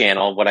Z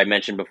channel, what I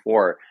mentioned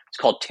before. It's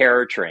called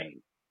Terror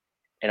Train.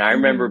 And I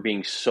remember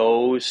being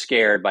so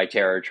scared by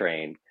Terror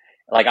Train.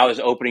 Like, I was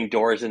opening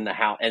doors in the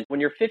house. And when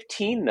you're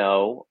 15,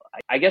 though,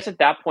 I guess at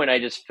that point I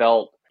just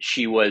felt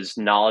she was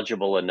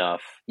knowledgeable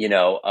enough,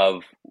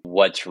 of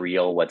what's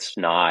real, what's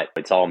not.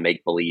 It's all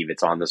make-believe.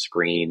 It's on the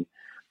screen.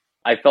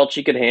 I felt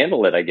she could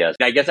handle it, I guess.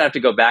 I guess I have to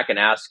go back and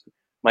ask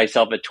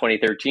myself at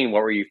 2013,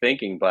 what were you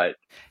thinking? But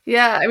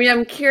yeah, I mean,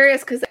 I'm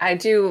curious because I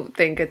do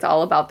think it's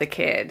all about the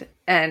kid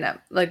and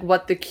like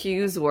what the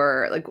cues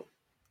were, like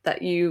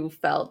that you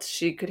felt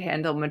she could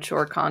handle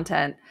mature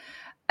content.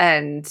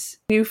 And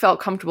you felt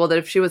comfortable that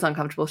if she was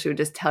uncomfortable, she would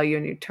just tell you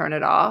and you'd turn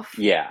it off.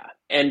 Yeah.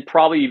 And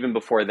probably even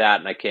before that,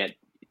 and I can't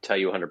tell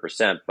you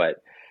 100%,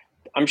 but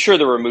I'm sure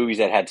there were movies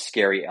that had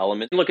scary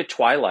elements. Look at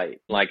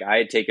Twilight. Like, I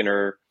had taken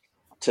her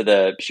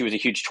she was a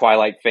huge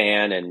Twilight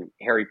fan and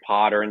Harry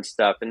Potter and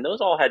stuff. And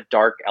those all had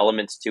dark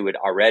elements to it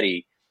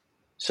already.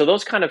 So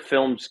those kind of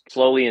films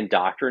slowly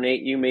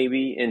indoctrinate you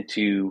maybe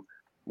into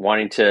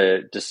wanting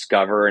to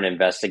discover and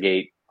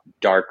investigate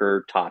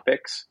darker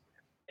topics.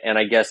 And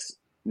I guess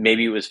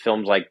maybe it was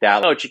films like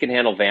that. Oh, she can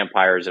handle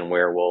vampires and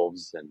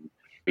werewolves. And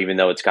even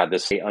though it's got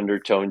this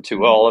undertone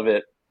to all of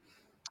it,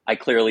 I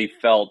clearly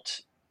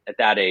felt at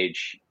that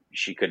age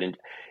she couldn't.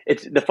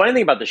 It's the funny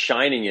thing about The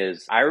Shining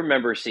is I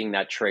remember seeing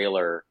that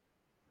trailer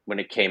when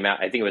it came out.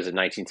 I think it was in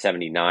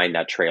 1979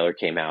 that trailer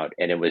came out.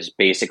 And it was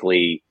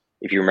basically,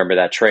 if you remember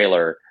that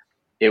trailer,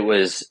 it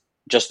was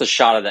just the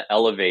shot of the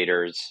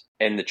elevators.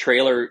 And the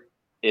trailer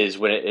is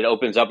when it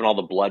opens up and all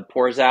the blood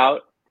pours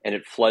out and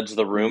it floods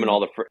the room and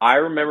all the... I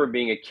remember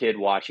being a kid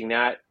watching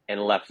that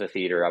and left the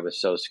theater. I was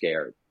so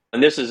scared.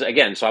 And this is,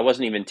 again, so I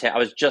wasn't even 10. I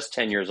was just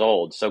 10 years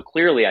old. So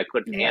clearly I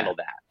couldn't handle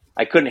that.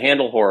 I couldn't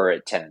handle horror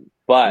at 10.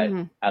 But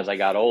as I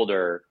got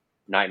older,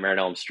 Nightmare on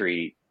Elm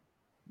Street,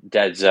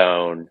 Dead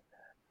Zone,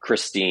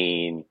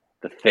 Christine,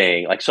 The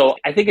Thing. Like, so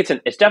I think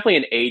it's definitely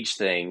an age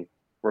thing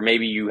where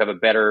maybe you have a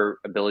better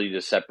ability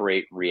to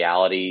separate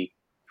reality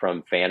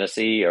from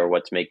fantasy or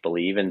what's make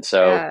believe. And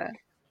so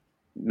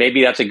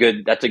maybe that's a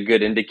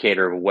good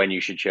indicator of when you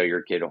should show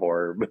your kid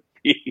horror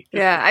movies.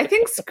 Yeah, I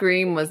think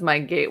Scream was my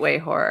gateway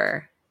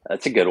horror.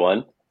 That's a good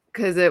one.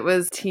 Because it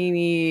was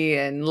teeny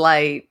and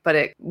light, but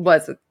it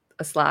was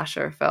a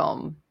slasher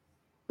film.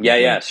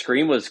 Yeah.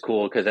 Scream was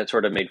cool because that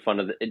sort of made fun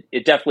of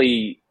it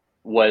definitely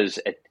was,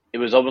 it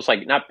was almost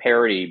like not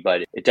parody,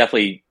 but it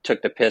definitely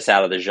took the piss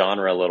out of the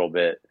genre a little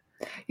bit.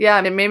 Yeah,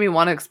 and it made me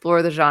want to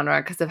explore the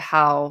genre because of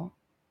how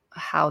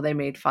they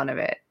made fun of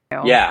it.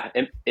 Yeah,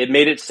 it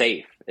made it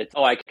safe. It's,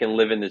 I can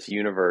live in this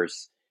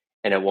universe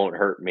and it won't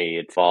hurt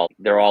me.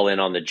 They're all in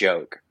on the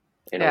joke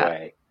in a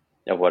way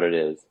of what it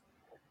is.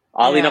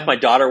 Oddly enough, my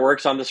daughter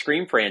works on the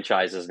Scream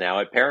franchises now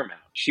at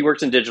Paramount. She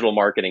works in digital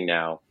marketing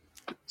now.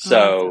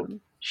 So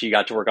she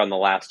got to work on the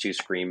last 2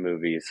 Scream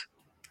movies.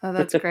 Oh,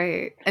 that's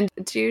great. And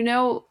do you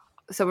know,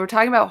 so we're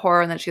talking about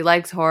horror and that she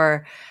likes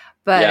horror,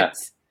 but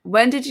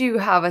when did you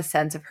have a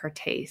sense of her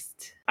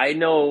taste? I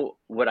know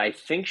what I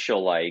think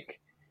she'll like.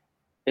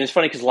 And it's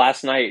funny because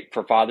last night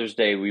for Father's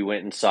Day, we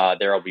went and saw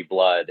There'll Be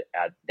Blood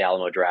at the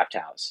Alamo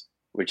Drafthouse,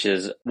 which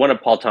is one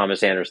of Paul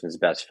Thomas Anderson's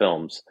best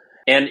films.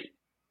 And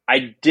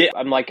I did.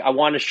 I'm like, I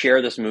want to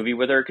share this movie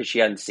with her because she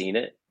hadn't seen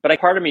it. But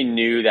part of me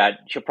knew that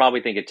she'll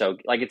probably think it's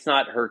okay. Like, it's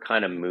not her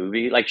kind of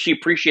movie. Like, she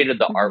appreciated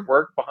the Mhm.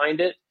 artwork behind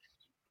it,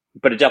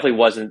 but it definitely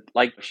wasn't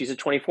like she's a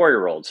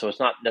 24-year-old. So it's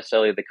not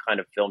necessarily the kind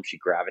of film she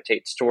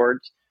gravitates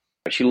towards.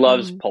 She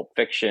loves Mhm. Pulp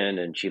Fiction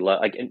and she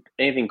loves like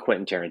anything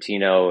Quentin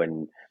Tarantino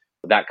and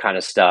that kind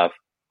of stuff.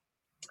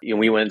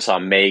 We went and saw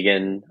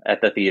Megan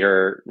at the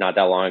theater not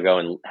that long ago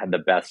and had the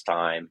best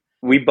time.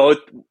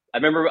 I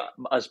remember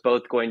us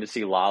both going to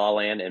see La La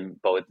Land and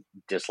both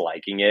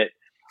disliking it.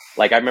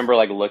 Like, I remember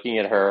like looking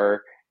at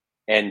her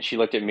and she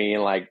looked at me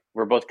and like,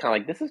 we're both kind of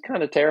like, this is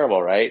kind of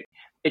terrible, right?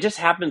 It just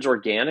happens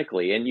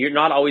organically and you're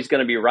not always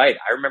going to be right.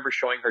 I remember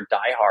showing her Die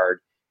Hard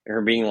and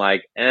her being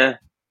like, eh.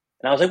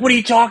 And I was like, what are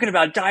you talking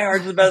about? Die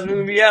Hard's the best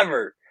movie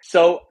ever.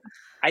 So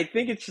I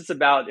think it's just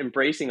about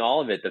embracing all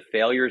of it, the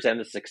failures and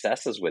the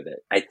successes with it.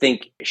 I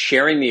think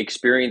sharing the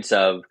experience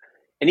of,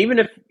 and even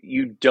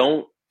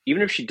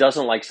if she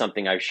doesn't like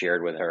something I've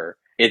shared with her,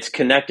 it's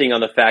connecting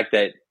on the fact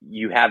that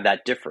you have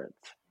that difference.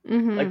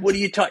 Like, Mhm. what do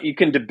you talk? You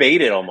can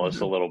debate it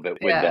almost a Mhm. little bit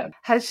with Yeah. them.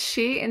 Has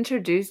she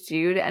introduced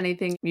you to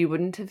anything you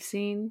wouldn't have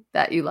seen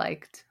that you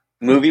liked?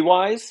 Movie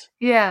wise,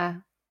 Yeah.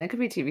 It could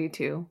be TV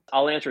too.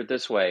 I'll answer it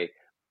this way.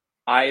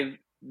 I've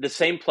the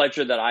same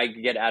pleasure that I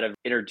get out of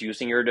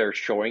introducing her to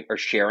showing or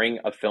sharing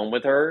a film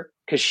with her,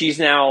 because she's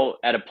now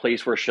at a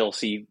place where she'll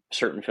see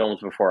certain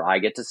films before I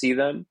get to see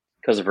them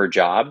because of her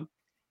job.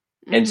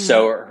 And Mhm.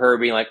 so her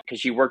being like,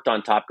 because she worked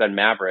on Top Gun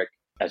Maverick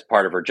as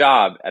part of her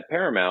job at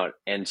Paramount.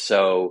 And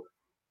so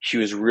she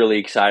was really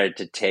excited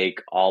to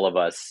take all of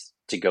us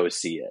to go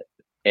see it.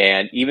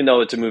 And even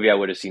though it's a movie I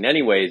would have seen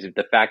anyways,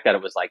 the fact that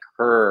it was like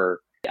her,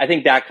 I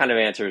think that kind of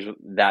answers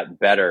that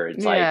better.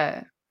 It's like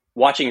Yeah.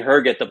 watching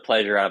her get the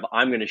pleasure out of,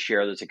 I'm going to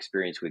share this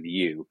experience with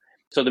you.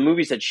 So the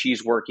movies that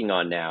she's working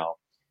on now,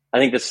 I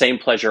think the same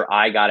pleasure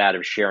I got out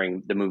of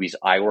sharing the movies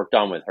I worked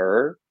on with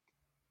her,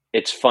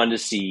 it's fun to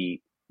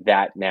see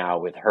that now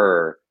with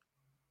her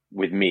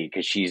with me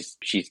because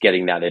she's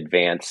getting that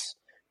advanced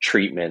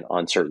treatment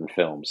on certain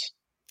films.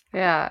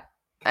 Yeah.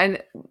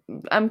 And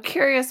I'm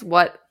curious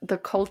what the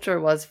culture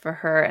was for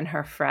her and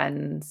her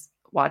friends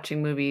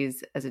watching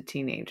movies as a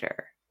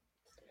teenager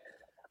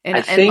I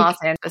in think,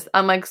 Los Angeles.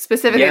 I'm like,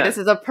 specifically, yeah, this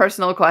is a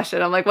personal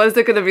question. I'm like, what is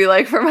it going to be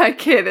like for my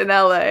kid in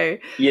LA?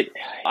 it,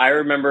 I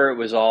remember it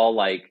was all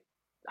like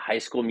High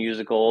School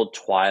Musical,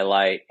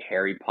 Twilight,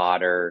 Harry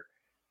Potter.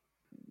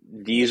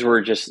 These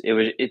were just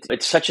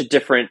it's such a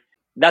different.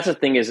 That's the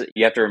thing is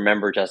you have to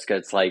remember, Jessica.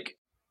 It's like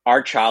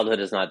our childhood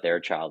is not their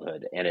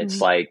childhood, and it's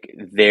Mhm. like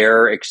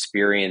their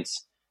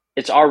experience.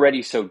 It's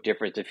already so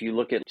different. If you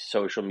look at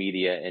social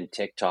media and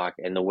TikTok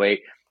and the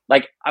way,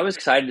 like, I was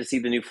excited to see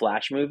the new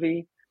Flash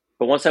movie,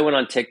 but once I went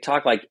on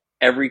TikTok, like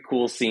every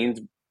cool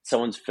scene,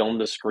 someone's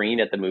filmed the screen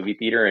at the movie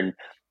theater and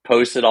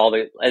posted all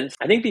the. And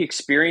I think the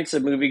experience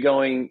of movie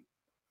going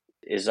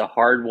is a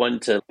hard one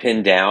to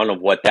pin down of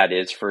what that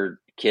is for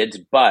kids.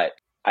 But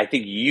I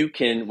think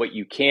what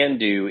you can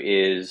do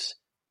is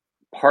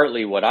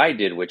partly what I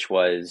did, which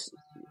was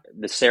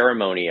the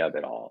ceremony of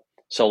it all.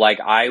 So like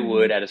Mhm.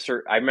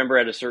 I remember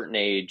at a certain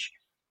age,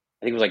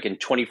 I think it was like in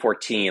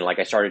 2014, like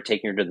I started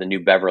taking her to the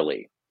New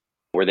Beverly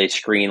where they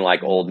screen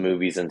like old Mhm.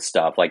 movies and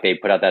stuff. Like they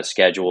put out that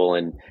schedule.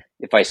 And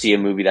if I see a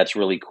movie that's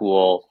really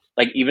cool,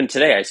 like even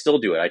today, I still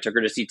do it. I took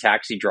her to see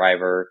Taxi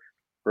Driver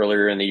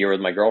earlier in the year with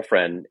my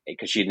girlfriend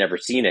because she'd never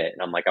seen it.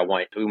 And I'm like,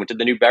 we went to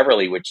the New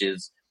Beverly, which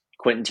is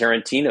Quentin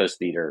Tarantino's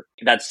theater.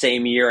 That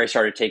same year, I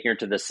started taking her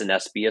to the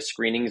Cinespia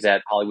screenings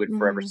at Hollywood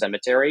Forever Mhm.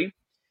 Cemetery.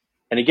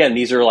 And again,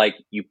 these are like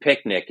you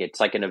picnic. It's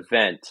like an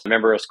event. I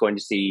remember us going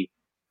to see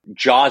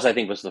Jaws. I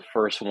think was the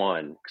first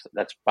one.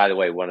 That's, by the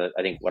way,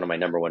 I think one of my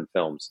number one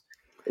films.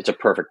 It's a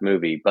perfect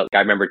movie. But I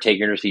remember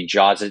taking her to see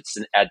Jaws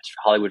at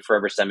Hollywood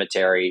Forever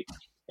Cemetery,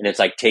 and it's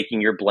like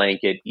taking your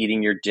blanket,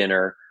 eating your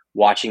dinner,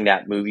 watching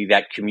that movie,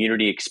 that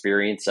community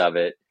experience of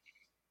it.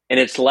 And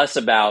it's just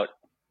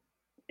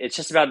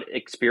about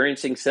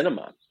experiencing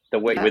cinema the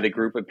way Yeah. with a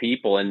group of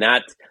people, and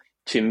that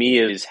to me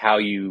is how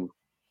you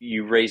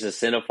raise a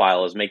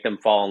cinephile, is make them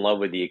fall in love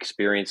with the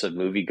experience of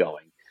movie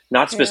going,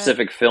 not Yeah.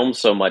 specific films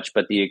so much,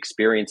 but the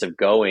experience of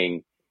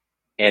going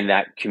and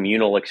that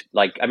communal.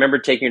 Like I remember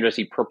taking her to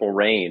see Purple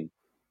Rain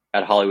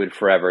at Hollywood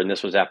Forever, and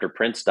this was after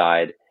Prince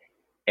died,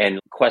 and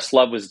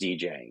Questlove was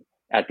DJing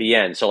at the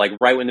end. So like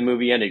right when the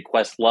movie ended,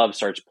 Questlove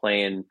starts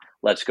playing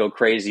 "Let's Go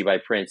Crazy" by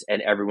Prince,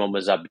 and everyone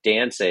was up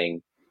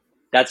dancing.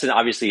 That's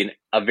obviously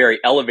a very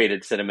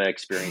elevated cinema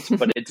experience,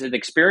 but it's an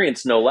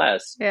experience no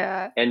less.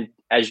 Yeah. And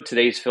as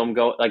today's film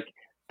go, like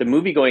the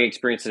movie going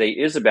experience today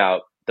is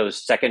about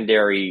those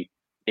secondary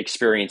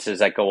experiences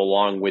that go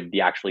along with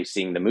the actually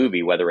seeing the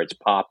movie, whether it's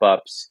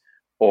pop-ups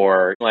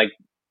or like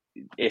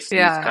it's these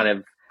Yeah. kind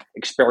of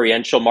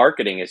experiential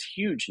marketing is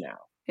huge now.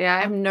 Yeah.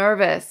 I'm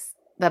nervous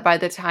that by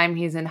the time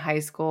he's in high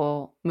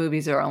school,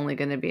 movies are only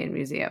going to be in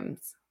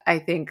museums. I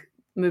think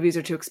movies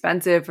are too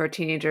expensive for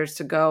teenagers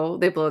to go.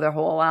 They blow their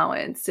whole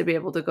allowance to be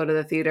able to go to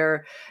the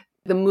theater.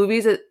 The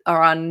movies that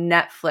are on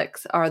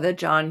Netflix are the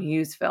John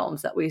Hughes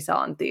films that we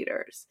saw in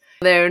theaters.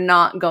 They're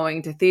not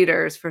going to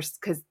theaters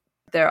because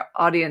their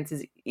audience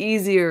is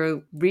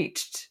easier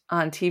reached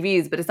on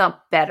TVs, but it's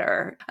not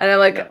better. And I'm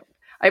like, No.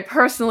 I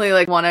personally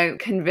like want to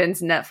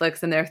convince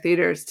Netflix and their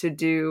theaters to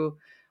do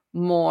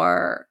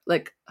more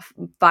like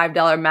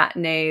 $5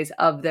 matinees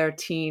of their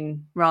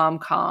teen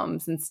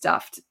rom-coms and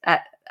stuff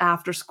at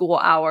after school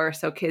hour,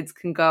 so kids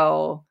can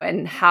go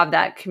and have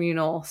that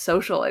communal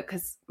social,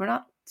 because we're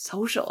not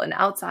social and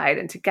outside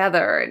and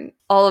together and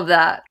all of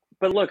that.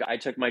 But look, I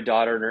took my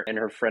daughter and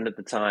her friend at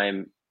the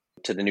time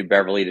to the New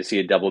Beverly to see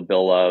a double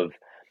bill of,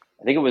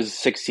 I think it was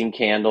 16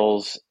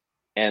 Candles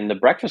and The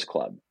Breakfast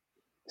Club.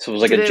 So it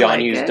was like Did a they John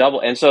like Hughes it? double.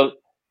 And so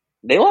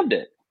they loved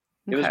it.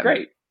 It was Okay.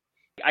 great.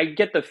 I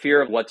get the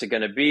fear of what's it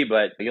going to be,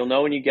 but you'll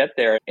know when you get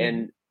there.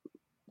 And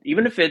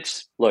even if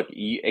it's, look,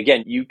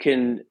 again, you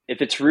can,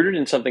 if it's rooted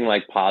in something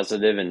like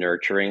positive and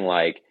nurturing,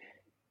 like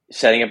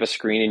setting up a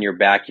screen in your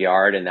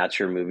backyard and that's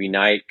your movie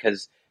night.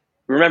 Because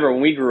remember,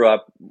 when we grew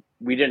up,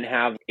 we didn't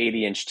have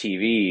 80-inch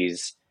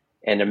TVs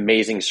and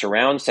amazing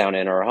surround sound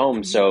in our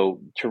home.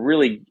 So to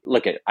really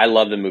look at, I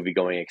love the movie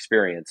going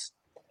experience.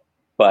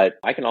 But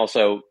I can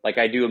also, like,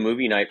 I do a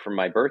movie night for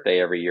my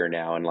birthday every year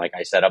now. And like,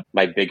 I set up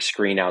my big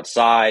screen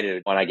outside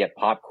and when I get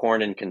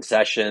popcorn and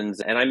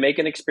concessions and I make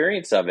an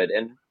experience of it.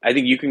 And I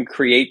think you can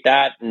create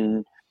that.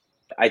 And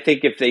I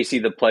think if they see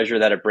the pleasure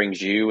that it brings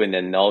you, and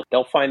then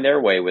they'll find their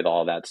way with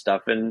all that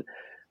stuff. And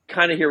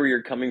kind of hear where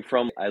you're coming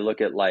from. I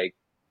look at like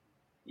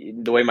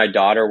the way my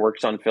daughter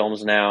works on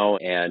films now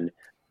and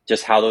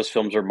just how those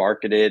films are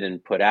marketed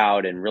and put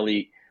out. And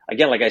really,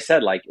 again, like I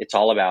said, like it's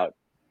all about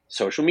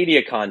social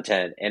media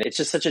content. And it's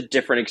just such a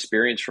different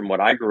experience from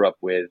what I grew up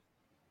with.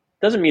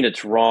 Doesn't mean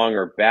it's wrong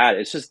or bad.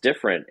 It's just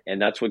different.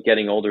 And that's what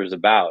getting older is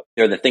about.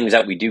 There are the things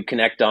that we do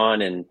connect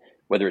on, and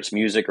whether it's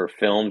music or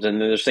films. And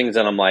then there's things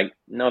that I'm like,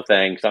 no,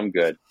 thanks. I'm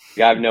good.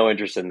 I have no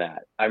interest in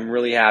that. I'm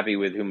really happy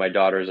with who my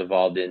daughter's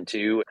evolved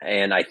into.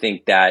 And I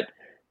think that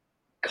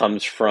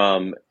comes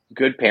from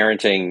good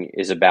parenting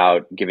is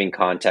about giving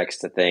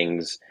context to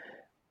things,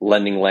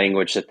 lending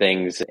language to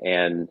things.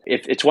 And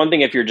if it's one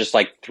thing if you're just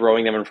like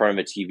throwing them in front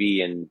of a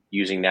TV and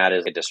using that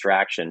as a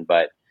distraction,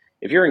 but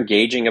if you're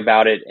engaging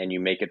about it and you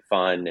make it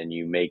fun and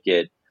you make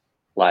it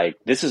like,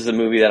 this is the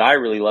movie that I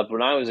really loved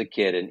when I was a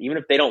kid. And even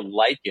if they don't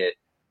like it,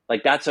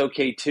 like that's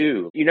okay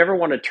too. You never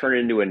want to turn it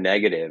into a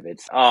negative.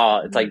 It's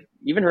like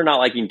even her not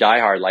liking Die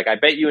Hard. Like I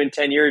bet you in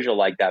 10 years you'll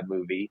like that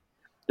movie.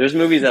 There's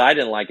movies that I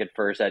didn't like at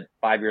first that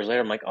 5 years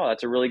later I'm like, oh,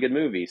 that's a really good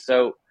movie.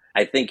 So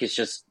I think it's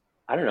just,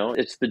 I don't know,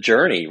 it's the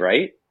journey,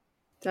 right?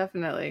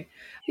 Definitely.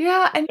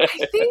 Yeah, and I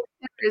think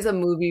there is a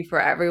movie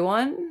for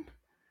everyone,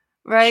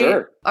 right?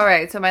 Sure. All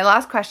right, so my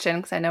last question,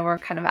 because I know we're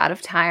kind of out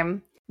of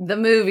time. The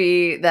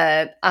movie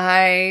that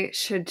I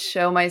should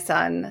show my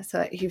son so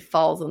that he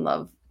falls in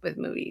love with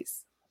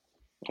movies.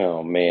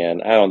 Oh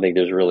man, I don't think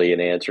there's really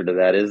an answer to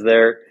that, is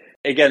there?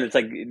 Again, it's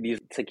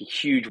like a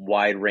huge,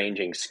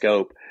 wide-ranging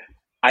scope.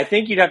 I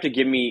think you'd have to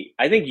give me,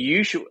 I think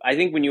you should, I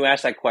think when you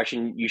ask that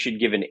question, you should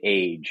give an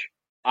age.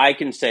 I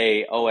can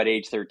say, oh, at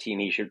age 13,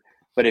 he should,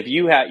 but if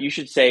you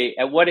should say,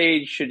 at what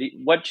age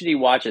what should he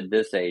watch at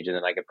this age? And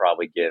then I could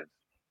probably give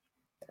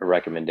a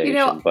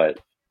recommendation, but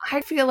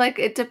I feel like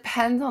it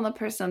depends on the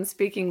person I'm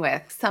speaking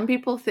with. Some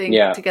people think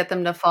yeah, to get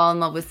them to fall in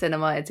love with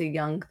cinema, it's a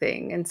young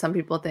thing. And some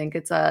people think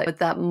it's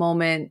that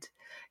moment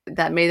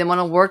that made them want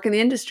to work in the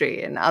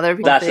industry. And other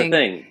people that's think, the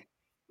thing.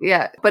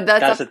 yeah, but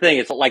that's The thing.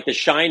 It's like The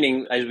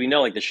Shining, as we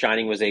know, like The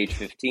Shining was age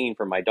 15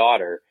 for my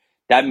daughter.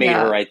 That made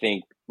her, I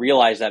think,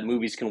 realize that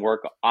movies can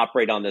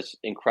operate on this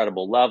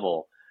incredible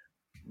level.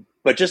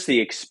 But just the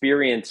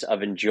experience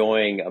of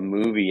enjoying a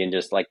movie and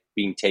just like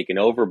being taken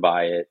over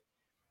by it,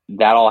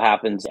 that all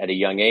happens at a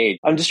young age.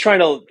 I'm just trying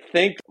to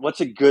think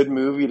what's a good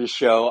movie to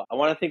show. I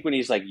want to think when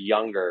he's like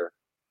younger,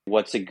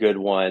 what's a good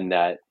one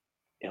that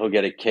he'll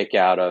get a kick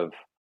out of.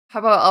 How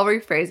about I'll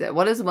rephrase it.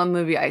 What is one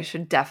movie I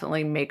should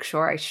definitely make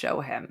sure I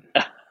show him?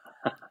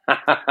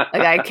 Like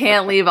I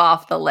can't leave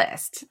off the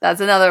list.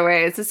 That's another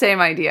way. It's the same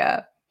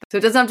idea. So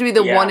it doesn't have to be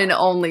the one and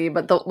only,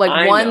 but the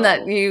one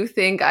that you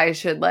think I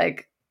should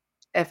like,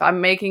 if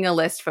I'm making a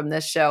list from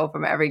this show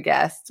from every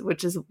guest,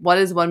 what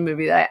is one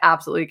movie that I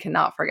absolutely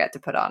cannot forget to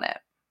put on it?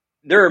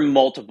 There are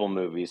multiple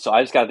movies, so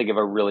I just got to think of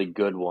a really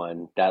good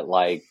one that,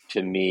 like,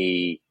 to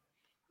me,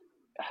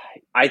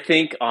 I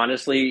think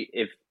honestly,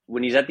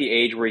 when he's at the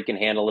age where he can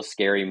handle a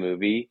scary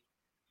movie,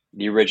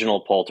 the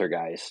original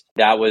Poltergeist,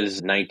 that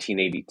was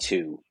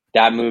 1982.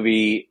 That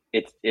movie,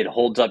 it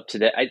holds up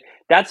today.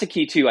 That's the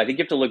key too. I think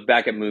you have to look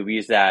back at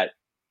movies that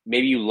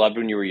maybe you loved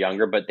when you were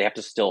younger, but they have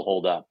to still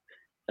hold up.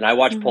 And I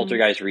watched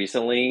Poltergeist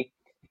recently,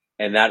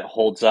 and that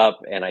holds up.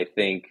 And I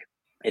think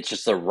it's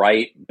just the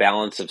right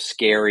balance of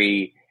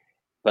scary,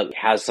 but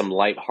has some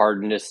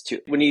lightheartedness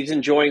to. When he's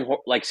enjoying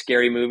like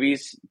scary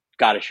movies,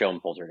 got to show him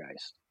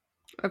Poltergeist.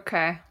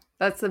 Okay,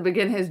 that's to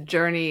begin his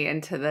journey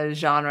into the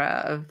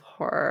genre of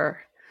horror.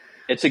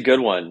 It's a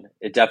good one.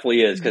 It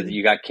definitely is, because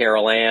you got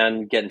Carol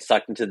Ann getting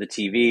sucked into the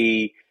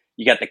TV.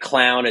 You got the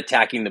clown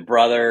attacking the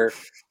brother.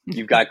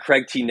 You've got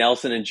Craig T.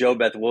 Nelson and Jo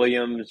Beth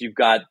Williams. You've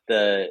got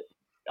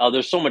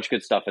there's so much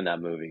good stuff in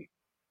that movie.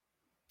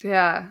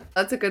 Yeah,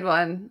 that's a good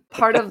one.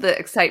 Part of the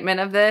excitement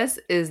of this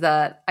is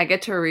that I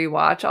get to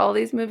rewatch all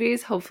these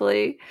movies,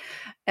 hopefully.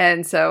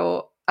 And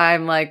so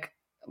I'm like,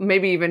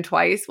 maybe even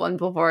twice, one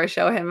before I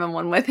show him and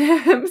one with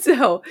him.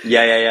 So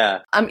Yeah.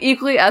 I'm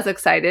equally as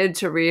excited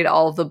to read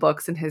all of the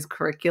books in his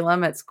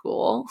curriculum at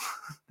school.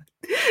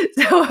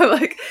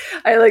 So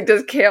I like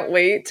just can't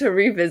wait to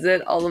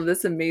revisit all of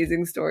this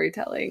amazing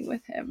storytelling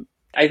with him.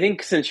 I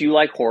think since you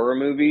like horror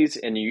movies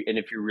and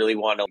if you really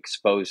want to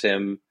expose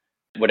him,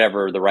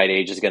 whatever the right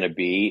age is going to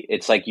be,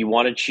 it's like you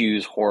want to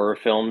choose horror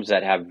films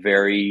that have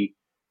very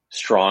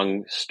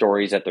strong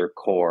stories at their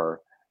core.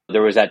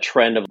 There was that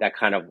trend of that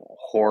kind of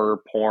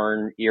horror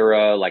porn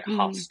era, like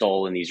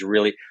Hostel, and these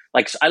really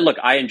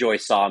I enjoy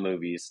Saw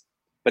movies,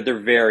 but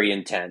they're very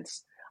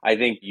intense. I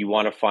think you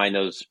want to find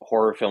those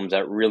horror films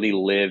that really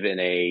live in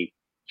a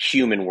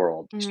human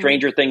world.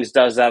 Stranger Things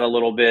does that a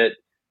little bit.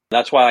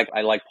 That's why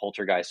I like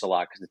Poltergeist a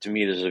lot, because to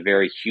me, there's a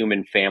very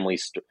human family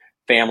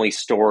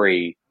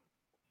story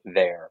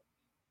there.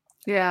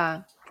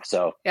 Yeah.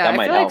 So yeah, that I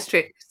might feel help.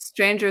 like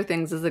Stranger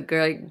Things is a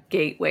great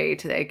gateway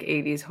to like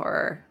 80s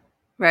horror,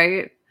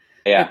 right?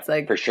 Yeah, It's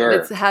like for sure.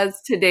 it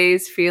has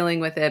today's feeling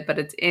with it, but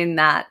it's in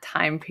that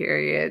time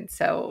period,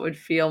 so it would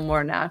feel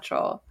more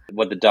natural.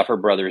 What the Duffer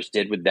Brothers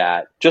did with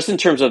that, just in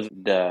terms of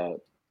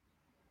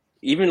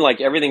even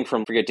like everything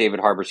from, forget David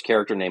Harbour's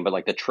character name, but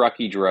like the truck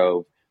he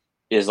drove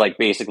is like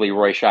basically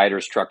Roy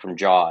Scheider's truck from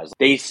Jaws.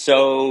 They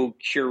so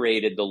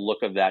curated the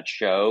look of that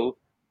show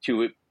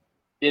to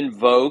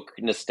invoke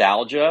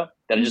nostalgia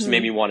that it just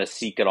made me want to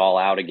seek it all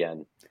out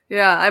again.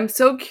 Yeah, I'm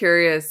so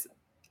curious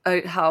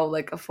how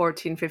like a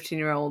 14,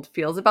 15-year-old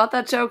feels about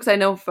that show, because I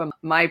know from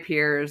my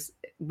peers,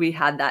 we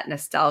had that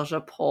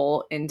nostalgia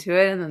pull into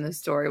it, and then the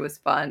story was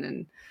fun.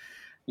 And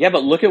yeah,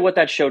 but look at what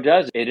that show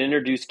does. It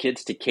introduced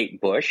kids to Kate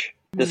Bush.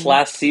 This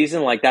last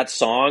season, like that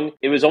song,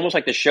 it was almost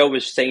like the show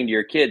was saying to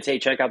your kids, hey,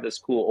 check out this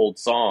cool old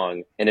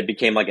song. And it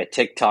became like a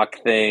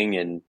TikTok thing.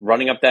 And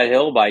Running Up That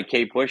Hill by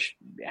Kate Bush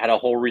had a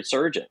whole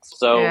resurgence.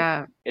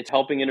 So It's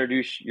helping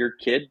introduce your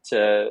kid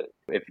to,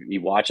 if he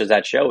watches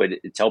that show,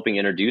 it's helping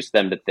introduce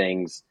them to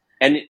things.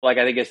 And like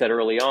I think I said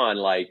early on,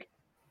 like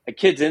a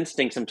kid's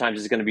instinct sometimes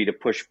is going to be to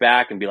push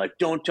back and be like,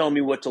 don't tell me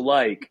what to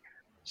like.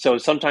 So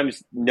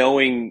sometimes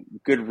knowing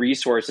good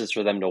resources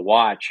for them to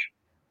watch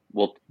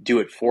will do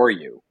it for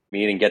you.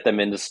 Meaning get them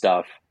into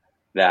stuff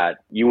that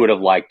you would have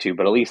liked to,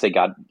 but at least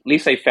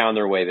they found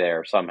their way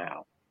there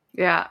somehow.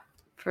 Yeah,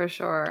 for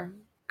sure.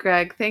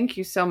 Greg, thank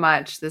you so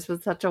much. This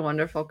was such a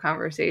wonderful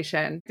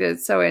conversation.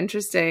 It's so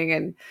interesting,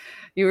 and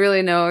you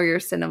really know your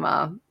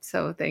cinema.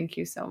 So thank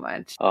you so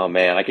much. Oh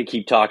man, I could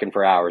keep talking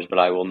for hours, but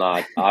I will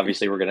not.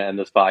 Obviously, we're going to end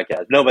this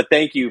podcast. No, but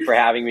thank you for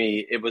having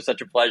me. It was such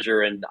a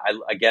pleasure. And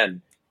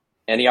again,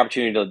 any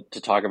opportunity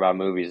to talk about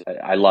movies,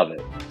 I love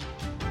it.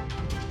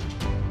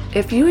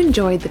 If you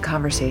enjoyed the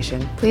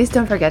conversation, please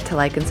don't forget to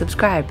like and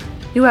subscribe.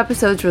 New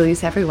episodes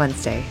release every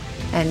Wednesday.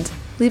 And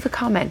leave a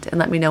comment and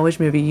let me know which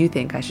movie you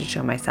think I should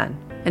show my son.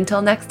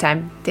 Until next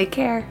time, take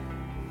care.